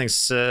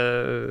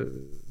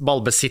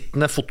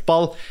 ballbesittende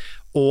fotball,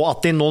 og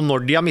at de nå, når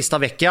de har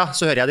mistet Vecchia,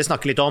 så hører jeg de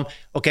snakke litt om,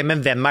 ok,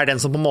 men hvem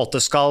den som på en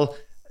måte skal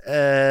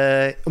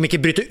om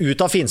ikke bryte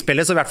ut av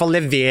finspillet, så i hvert fall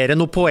levere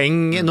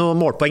noen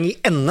målpoeng i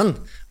enden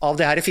av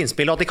det her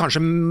finspillet, og at de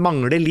kanskje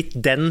mangler litt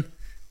den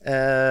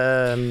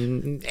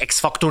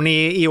X-faktoren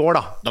i år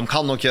da. De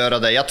kan nog göra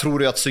det. Jag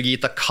tror ju att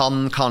Sugita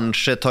kan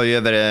kanske ta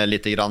över det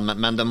lite grann,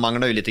 men de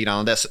manglar ju lite grann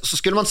av det. Så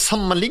skulle man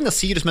sammanligna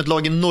Sirius med ett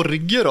lag i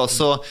Norge då,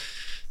 så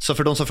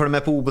för de som följer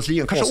med på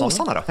OBOS-ligan, kanske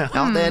Åsarna då.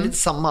 Ja, det är lite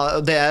samma.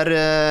 Det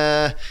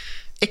är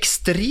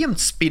extremt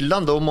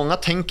spillande och många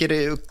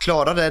tänker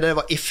klarar det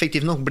var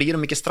effektivt nog, blir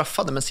de inte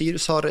straffade, men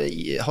Sirius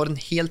har en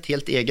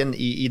helt egen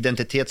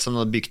identitet som de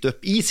har byggt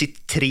upp i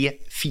sitt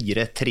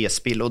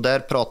 3-4-3-spill, och där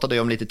pratade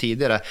jag om lite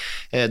tidigare.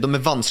 De är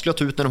vanskliga att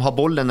ta ut när de har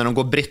bollen, när de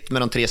går brett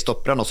med de 3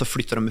 stopprarna, och så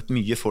flyttar de upp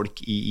mycket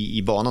folk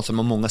i banan som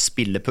har många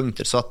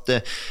spillepunkter, så att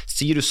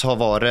Sirius har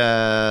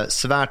varit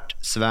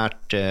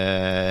svärt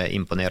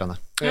imponerande.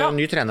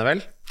 Ny trener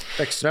vel?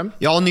 Bäckström?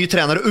 Ja, ny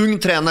tränare, ung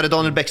tränare.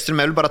 Daniel Bäckström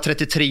är väl bara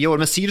 33 år,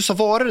 men Sirius har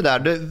varit det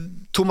där.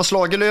 Thomas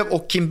Lagerlöf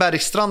och Kim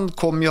Bergstrand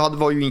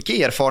var ju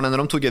inte erfarna när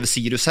de tog över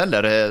Sirius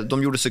heller.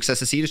 De gjorde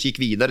success i Sirius, gick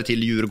vidare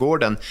till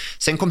Djurgården.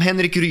 Sen kom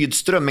Henrik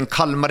Rydström, en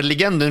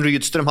Kalmar-legenden.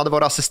 Rydström hade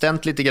varit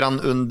assistent lite grann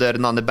under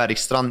Nanne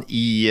Bergstrand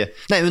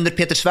under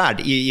Peter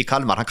Svärd i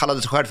Kalmar. Han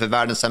kallade sig själv för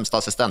världens sämsta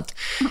assistent.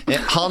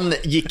 Han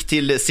gick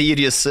till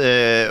Sirius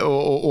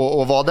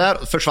och var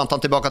där. Försvann han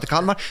tillbaka till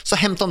Kalmar. Så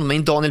hämtade de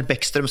in Daniel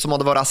Bäckström som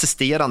hade varit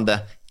assisterande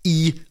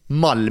i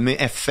Malmö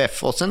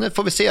FF, och sen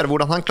får vi se hur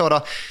han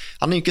klarar.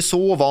 Han är inte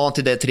så van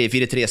till det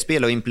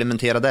 3-4-3-spel och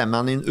implementera det, men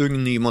han är en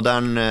ung, ny,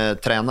 modern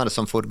tränare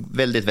som får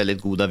väldigt,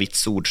 väldigt goda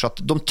vitsord, så att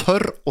de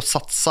tör att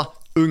satsa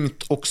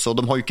ungt också.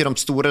 De har ju inte de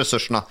stora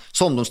resurserna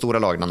som de stora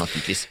lagen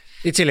naturligtvis.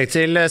 I tillegg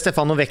til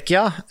Stefano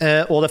Vecchia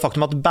og det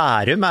faktum at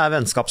Bærum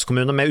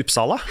vennskapskommune med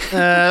Uppsala,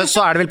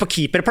 så det vel på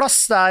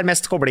keeperplass det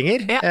mest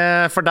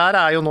koblinger, for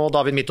der jo nå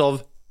David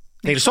Mitov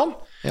Nilsson,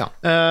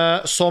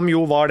 som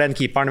jo var den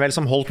keeperen vel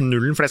som holdt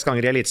nullen flest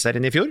ganger i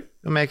eliteserien i fjor,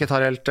 om jeg ikke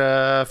tar helt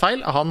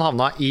feil. Han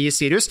havna i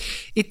Sirius.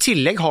 I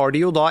tillegg har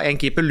de jo da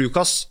en keeper,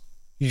 Lukas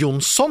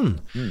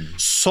Jonsson,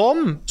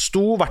 som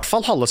sto i hvert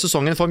fall halve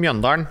sesongen for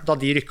Mjøndalen da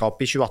de rykket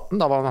opp i 2018.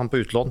 Da var han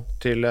på utlån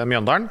til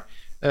Mjøndalen.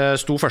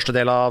 Sto første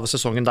del av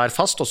sesongen der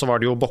fast, og så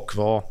var det jo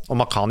Bokve og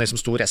Makani som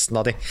sto resten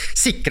da de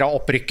sikret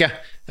opprykket.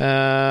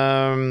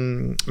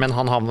 Men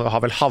han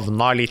har vel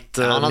havna litt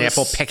ned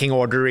på pecking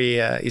order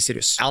i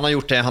Sirius. Han har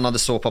gjort det, han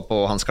hade såpa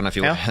på handskarna i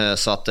fjol,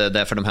 så att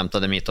därför de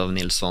hämtade Mitov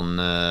Nilsson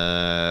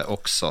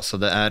också. Så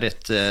det är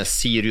ett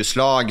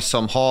Sirius-lag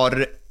som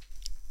har...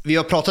 Vi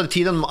har pratat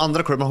tidigare om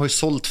andra klubbar har ju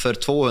sålt för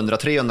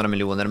 200-300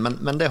 miljoner,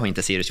 men det har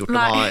inte Sirius gjort.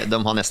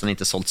 De har nästan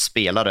inte sålt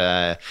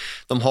spelare.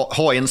 De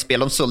har en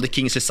spelare, de sålde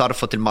Kingsley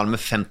Sarfo till Malmö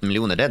för 15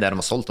 miljoner. Det är där de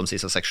har sålt de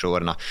sista 6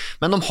 åren.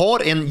 Men de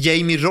har en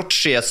Jamie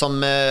Roche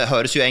som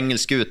hörs ju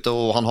engelsk ut,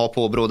 och han har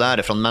påbrå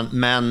därifrån,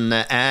 men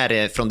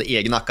är från det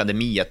egna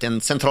akademiet.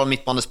 En central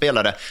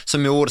mittbanespelare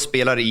som i år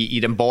spelar i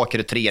den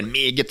bakre trean.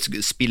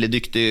 Meget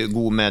spilledyktig,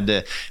 god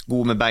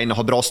med bein och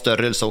har bra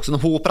störrelse också.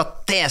 De hoppas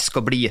att det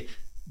ska bli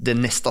det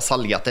nästa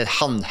salg, att det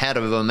han här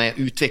var med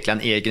utveckla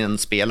en egen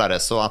spelare,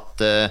 så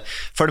att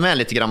följ med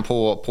lite grann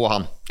på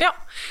han. Ja,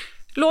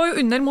 lå jo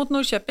under mot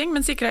Norrköping,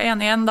 men sikret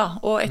 1-1 da,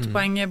 og 1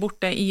 poeng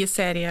borte i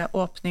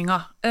serieåpninga.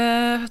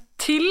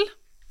 Til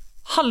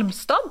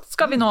Halmstad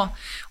skal vi nå,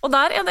 og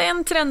der det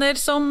en trener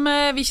som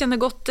vi kjenner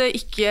godt,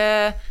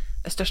 ikke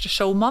største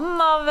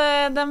showmannen av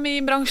dem i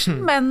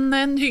bransjen, men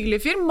en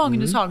hyggelig fyr.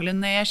 Magnus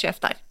Haglund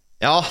sjef der.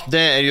 Ja, det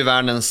är ju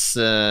världens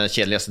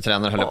kedligaste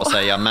tränare, höll jag på att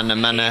säga.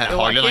 Men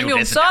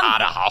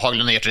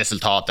Haglund har gjort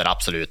resultat där,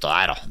 absolut.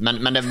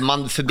 Men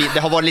det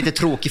har varit lite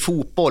tråkig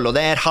fotboll, och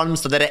det är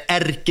Halmstad, det är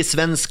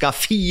ärkesvenska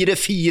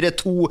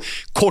 4-4-2,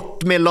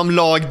 kort mellan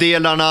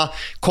lagdelarna,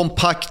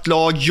 kompakt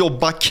lag,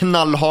 jobba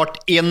knallhårt,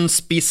 en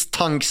spiss,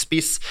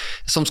 tankspiss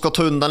som ska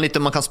ta undan lite,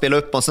 man kan spela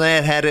upp. Så det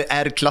här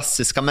är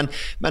klassiska,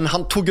 men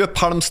han tog upp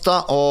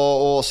Halmstad,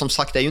 och som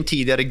sagt, det är ju en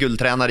tidigare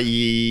guldtränare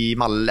i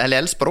eller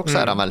Elfsborg också,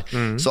 är han väl.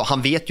 Så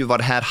han vet ju vad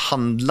det här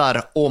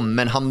handlar om,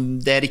 men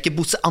det är inte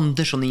Bosse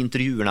Andersson i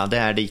intervjuerna, det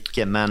är det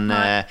inte, men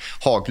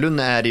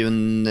Haglund är ju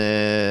en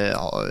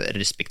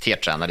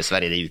respekterad tränare i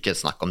Sverige, det är ju inte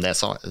snack om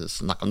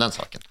den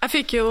saken. Jag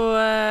fick ju,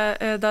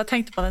 da jag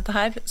tänkte på dette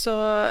här,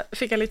 så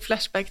fick jag lite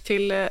flashback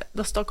till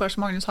da stakkars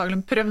Magnus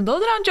Haglund prøvde å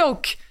dra en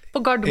joke på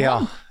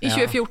Gardermoen i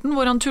 2014,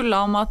 hvor han tullet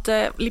om at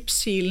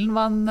Lipsylen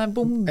var en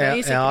bombe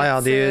i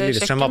sikkerhetssjekken.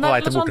 Lillestrøm var på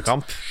vei til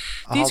bortekamp.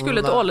 De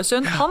skulle til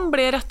Ålesund. Han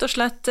ble rett og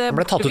slett Han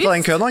ble tatt ut av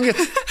den køen, han, gitt.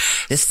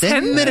 Det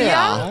stemmer,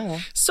 ja.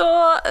 Så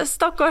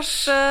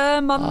stakkars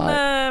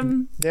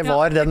mann... Det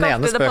var den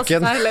ene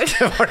spøken.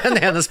 Det var den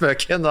ene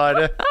spøken.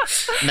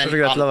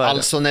 Men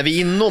alltså, när vi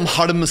inom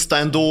Halmstad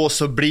ändå,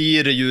 så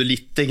blir det ju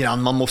lite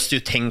grann, man måste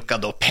ju tänka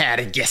då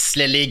Per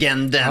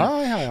Gessle-legenden.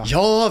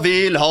 Jag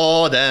vill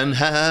ha den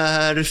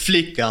här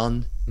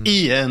flickan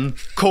i en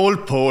Cole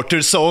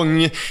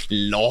Porter-sång.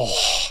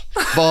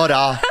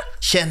 Bara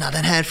känna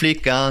den här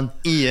flickan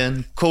i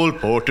en Cole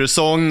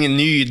Porter-sång.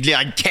 Nydliga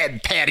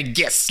Per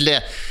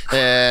Gessle,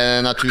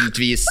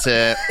 naturligtvis.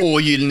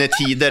 Och Gyllene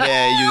Tider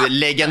är ju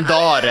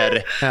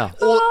legendarer.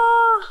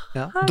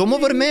 De har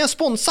varit med och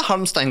sponsat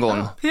Halmstad en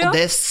gång. Ja. Och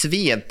det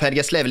sved. Per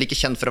Gessle är väl inte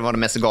känd för att vara det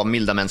mest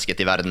gavmilda mänskligt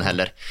i världen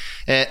heller.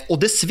 Och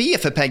det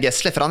sved för Per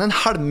Gessle, för han är en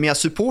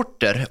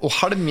Halmia-supporter. Och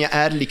Halmia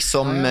är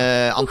liksom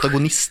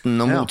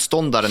antagonisten och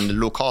motståndaren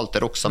lokalt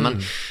där också.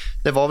 Men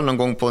det var väl någon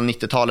gång på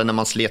 90-talet när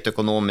man slet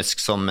ekonomiskt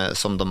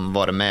som de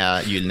var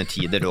med Gyllene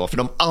Tider då. För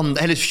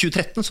eller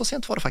 2013 så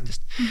sent var det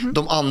faktiskt.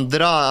 De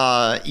andra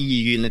i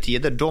Gyllene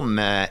Tider, de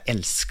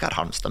älskar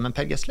Halmstad. Men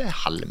Per Gessle är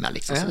Halmia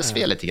liksom, så det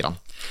sved lite grann.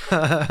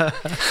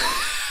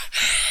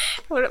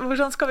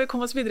 Hvordan skal vi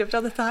komme oss videre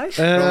fra dette her?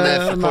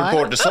 Från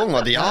Portersång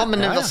och det,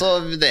 alltså,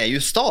 det är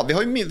ju stav. Vi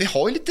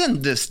har ju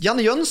lite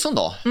Janne Jönsson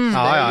då. Men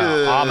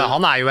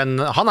han är ju en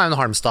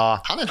Halmstad.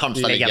 Han är en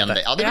Halmstad-legend.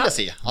 Ja, det vill jag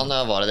säga. Han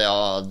har varit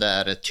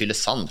där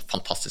Tylösand,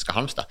 fantastiska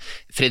Halmstad.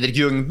 Fredrik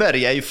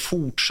Ljungberg är ju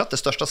fortsatt det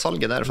största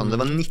salget därifrån. Det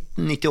var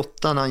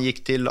 1998 när han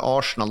gick till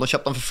Arsenal. Då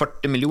köpte han för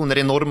 40 miljoner,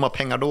 enorma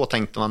pengar då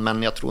tänkte man,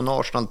 men jag tror när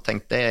Arsenal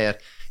tänkte det är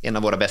en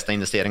av våra bästa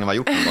investeringar vi har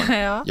gjort någon gång.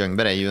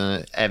 Ljungberg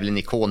är väl en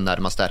ikon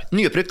närmast där.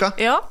 Nyupprycka.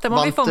 Ja, det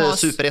må vi få med oss.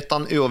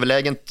 Superettan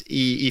överlägent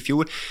i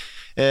fjol.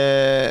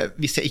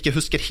 Hvis jag inte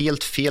huskar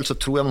helt fel så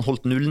tror jag man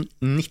hållit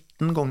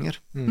 19 gånger.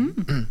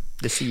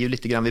 Det ser ju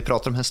lite grann, vi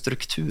pratar om den här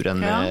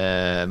strukturen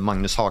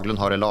Magnus Haglund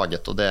har i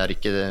laget, och det är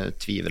inte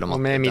tvivel om att...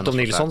 Och med Mitov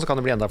Nilsson så kan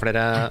det bli ända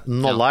flere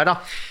nollar då.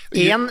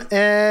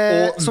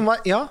 Som var,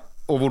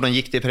 och hvordan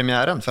gick det i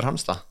premiären för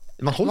Halmstad?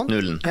 Man hållit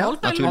nullen,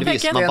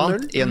 naturligtvis. Man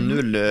vann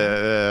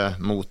 1-0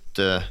 mot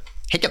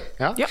Häcken.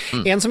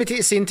 En som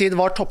i sin tid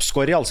var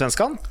toppskårer i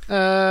Allsvenskan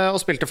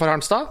och spilte for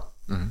Halmstad.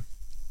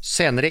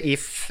 Senere i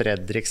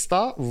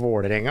Fredrikstad,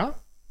 Vålerenga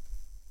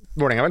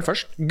väl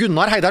först.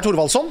 Gunnar Heidar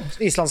Thorvaldsson,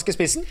 islandske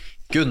spissen.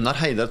 Gunnar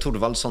Heidar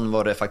Thorvaldsson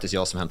var det faktiskt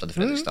jag som hämtade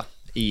Fredrikstad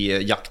i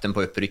jakten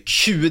på uppryck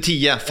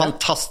 2010.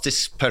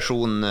 Fantastisk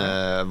person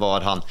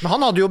var han. Men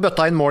han hade ju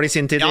bötta in mål i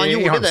sin tid i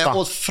Halmstad. Det,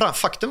 och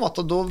faktum var att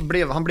då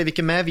han blev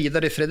inte med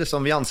vidare i Fredrikstad,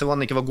 som vi anser var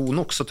han inte var god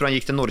nog, så tror han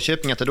gick till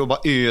Norrköping, att det då bara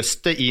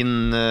öste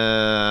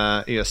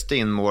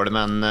in mål.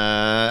 Men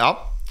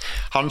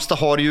Halmstad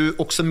har ju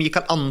också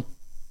Mikael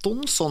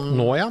Antonsson,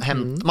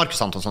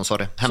 Marcus Antonsson, som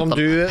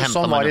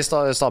var i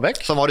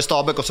Stabæk. Som var i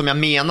Stabæk och som jag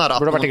menar att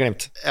borde ha varit i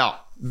Glimt.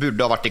 Ja,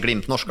 burde ha varit i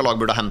Glimt. Norska lag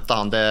burde ha hämtat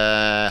han.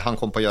 Han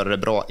kom på att göra det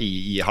bra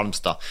i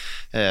Halmstad.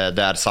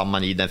 Där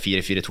samman i den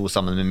 4-4-2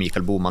 samman med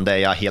Mikael Boman. Det är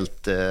jag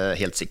helt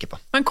säker på.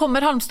 Men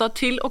kommer Halmstad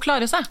till att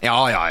klara sig?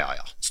 Ja.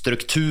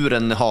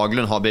 Strukturen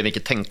Haglund har behöver inte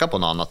tänka på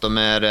något annat.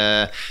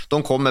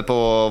 De kommer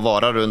på att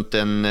vara runt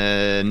en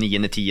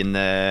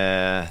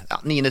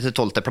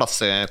 9-12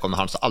 plats kommer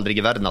Halmstad. Aldrig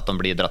i världen att de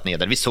blir dratt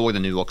ner. Vi såg det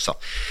nu också.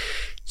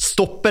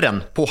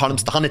 Stopperen på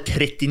Halmstad, han är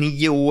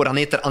 39 år, han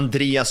heter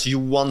Andreas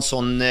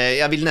Johansson.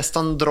 Jag vill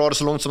nästan dra det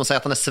så långt som att säga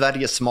att han är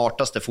Sveriges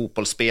smartaste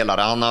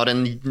fotbollsspelare. Han har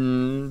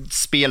en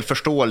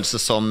spelförståelse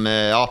som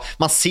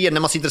man ser,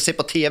 när man sitter och ser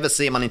på tv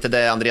ser man inte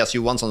det Andreas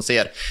Johansson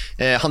ser.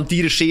 Han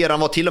dirigerar, han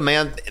var till och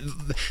med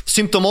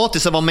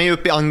symptomatiskt att vara med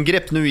upp i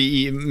angrepp nu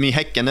i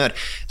Häcken här.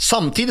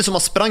 Samtidigt som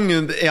han sprang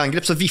i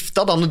angrepp så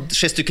viftade han och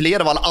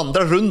gestikulerade vad alla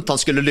andra runt han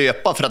skulle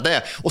löpa för att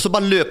det. Och så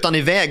bara löpte han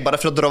iväg bara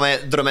för att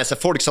dra med sig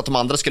folk så att de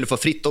andra skulle få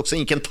fritt också.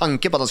 Inte en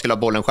tanke på att han skulle ha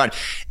bollen själv.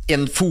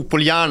 En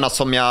fotbollhjärna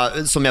som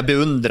jag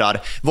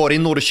beundrar. Var i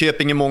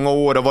Norrköping i många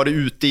år och varit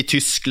ute i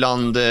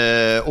Tyskland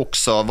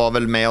också. Var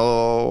väl med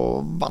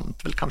och vann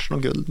väl kanske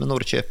någon guld med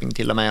Norrköping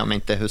till och med, om jag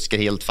inte huskar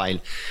helt fel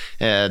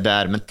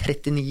där. Men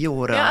 39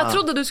 år. Ja, jag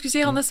trodde du skulle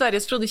säga han är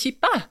Sveriges Frode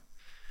Kippe.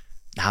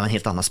 Det här var en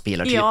helt annan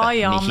spelartyp.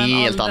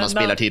 Helt annan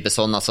spelartyp.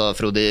 Sån, alltså,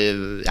 Frode,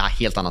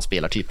 helt annan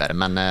spelartyp är det.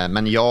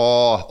 Men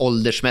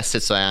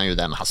åldersmässigt så är han ju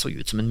där. Men han såg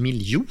ut som 1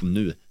 miljon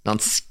nu när han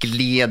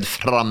skled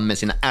fram med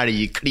sina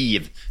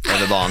älgkliv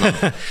över banan.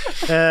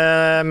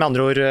 Med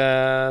andra ord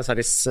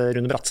Sveriges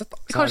Rune Bratseth.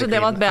 Kanske det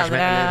var ett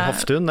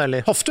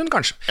bättre... Hoftun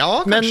kanske.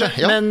 Ja,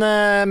 kanske.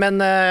 Men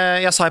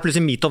jag sa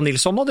plötsligt Mitov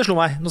Nilsson och det slog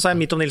mig. Nu sa jag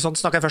Mitov Nilsson,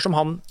 snackade jag först om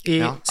han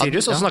i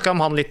Sirius och så snackade jag om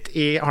han lite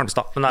i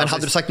Halmstad. Men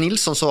hade du sagt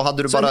Nilsson så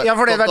hade du bara... Ja,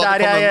 för det var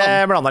där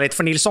jag blandade lite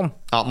för Nilsson.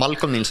 Ja,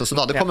 Malcolm Nilsson, så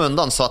då hade det kommit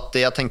undan, så att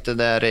jag tänkte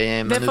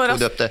där, men nu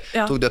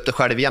tog du upp det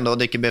själv igen, då hade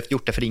du inte behövt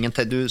gjort det för ingen.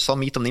 Du sa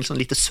Mitov Nilsson,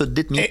 lite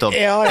suddigt Mitov.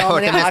 Ja,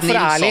 men jag är för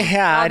ärlig.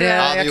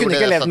 Jag kunde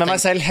inte levt med mig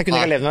selv. Jeg kunne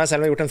ikke levd med meg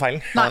selv og gjort en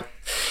feil. Nei.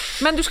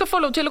 Men du skal få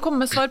lov til å komme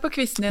med svar på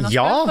quizen din.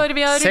 Ja,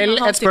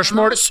 selv et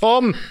spørsmål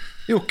som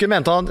Jokke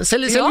mente han.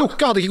 Selv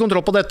Jokke hadde ikke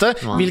kontroll på dette.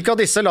 Hvilke av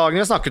disse lagene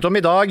vi snakket om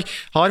i dag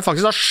har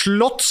faktisk da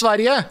slått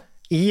Sverige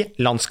i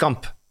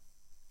landskamp?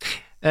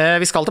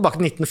 Vi skal tilbake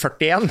til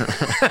 1941.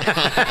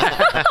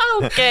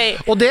 Okay.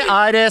 Og det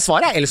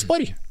svaret er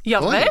Elfsborg.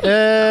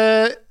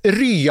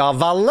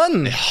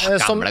 Ryavallen,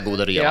 som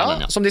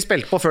de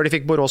spilte på før de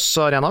fikk Borås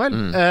Arena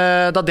vel.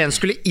 Da den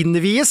skulle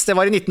innvies, det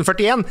var i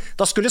 1941,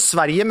 da skulle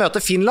Sverige møte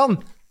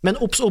Finland, men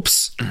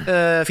ops,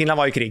 Finland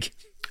var i krig.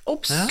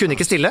 Kunne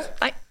ikke stille.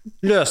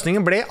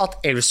 Løsningen ble at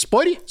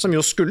Elfsborg, som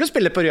jo skulle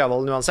spille på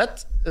Ryavallen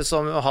uansett,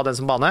 som hadde den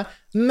som bane,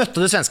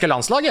 møtte det svenske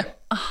landslaget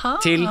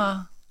til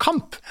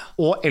kamp,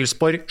 og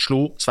Elfsborg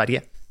slo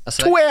Sverige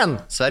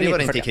 2-1. Sverige var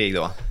inte i krig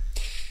då.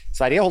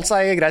 Sverige holdt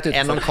seg greit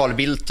utenfor. En om Carl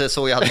Bildt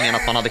så jag hade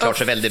menat att man hade klart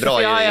sig väldigt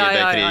bra i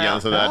krigen.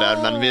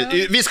 Men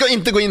vi ska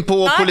inte gå in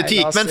på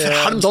politik. Men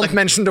don't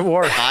mention the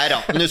war. Nej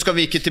då, nu ska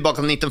vi inte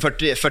tillbaka till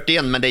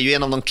 1941, men det är ju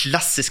en av de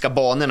klassiska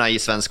banorna i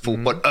svensk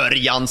fotboll.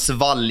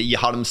 Örjansvall i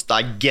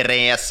Halmstad,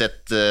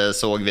 gräset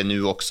såg vi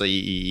nu också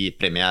i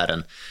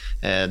premiären.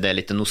 Det är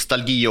lite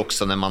nostalgi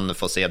också när man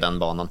får se den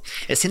banan.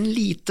 Sen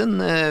liten,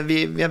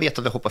 jag vet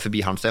att vi hoppar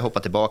förbi Halmstad, jag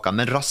hoppar tillbaka,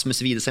 men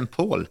Rasmus Widesen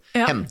Paul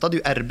hämtade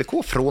ju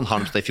RBK från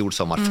Halmstad i fjol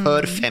sommar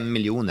för 5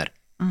 miljoner.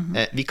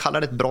 Vi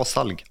kallar det ett bra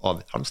salg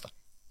av Halmstad.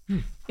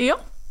 Ja,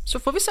 så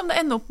får vi se om det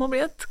ender opp med å bli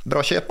et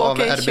bra kjøp av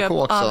RBK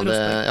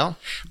også.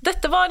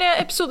 Dette var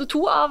episode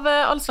 2 av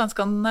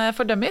Allsvenskan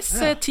for Dummies.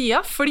 Tida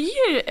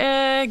flyr.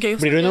 Gøy.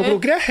 Blir du noe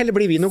klokere, eller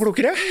blir vi noe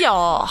klokere?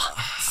 Ja,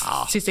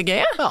 synes det er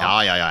gøy. Ja,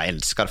 jeg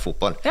elsker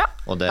fotball. Ja.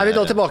 Er vi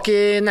da tilbake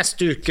i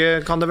neste uke,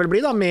 kan det vel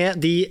bli da, med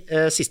de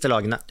siste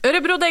lagene?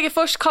 Ørebro,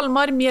 Degerfors,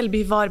 Kalmar,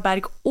 Mjølby,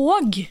 Varberg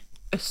og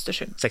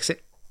Østersund.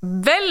 Sexy.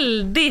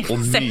 Veldig sexy. Og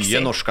mye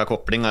norske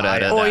kopplingar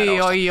der. Oi.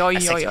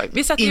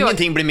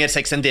 Ingenting blir mer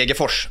sexy enn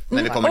Degerfors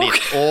når vi kommer dit.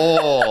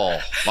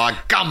 Vad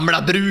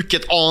gamla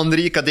bruket,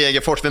 anrika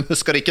Degerfors. Vem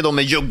huskar ikke de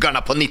med juggarna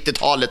på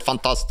 90-talet,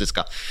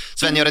 fantastiska.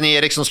 Sven-Göran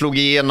Eriksson slog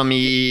igenom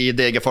i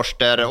Degerfors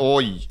där.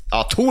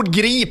 Tord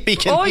Grip i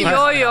Oi.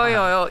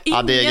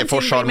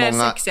 Degerfors har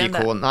många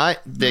ikoner. Nej,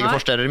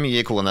 Degerfors der er det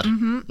mye ikoner.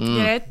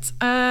 Greit.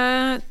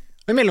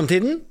 I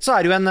mellomtiden så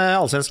er det jo en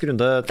allsvensk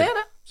runde til. Det er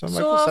det. Så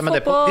få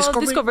på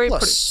Discovery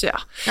Plus.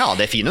 Ja,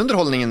 det er fin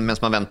underholdning mens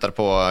man venter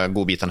på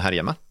godbiten her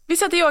hjemme. Vi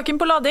setter Joakim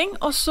på lading,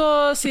 og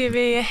så sier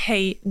vi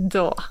hei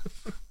da.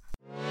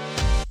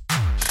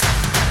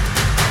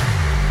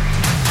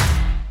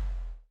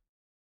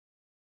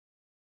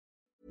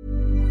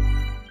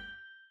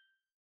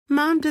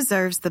 Mom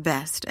deserves the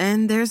best,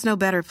 and there's no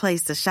better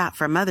place to shop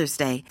for Mother's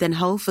Day than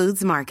Whole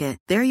Foods Market.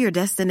 They're your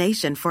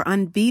destination for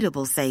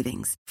unbeatable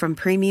savings, from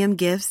premium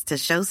gifts to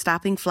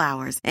show-stopping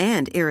flowers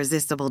and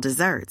irresistible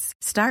desserts.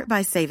 Start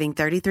by saving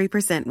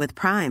 33% with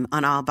Prime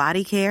on all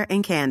body care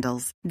and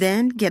candles.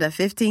 Then get a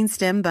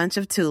 15-stem bunch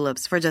of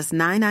tulips for just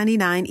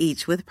 $9.99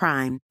 each with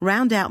Prime.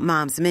 Round out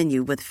Mom's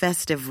menu with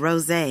festive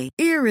rosé,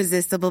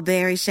 irresistible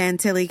berry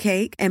chantilly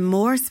cake, and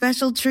more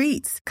special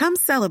treats. Come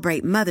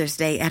celebrate Mother's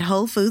Day at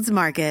Whole Foods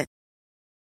Market.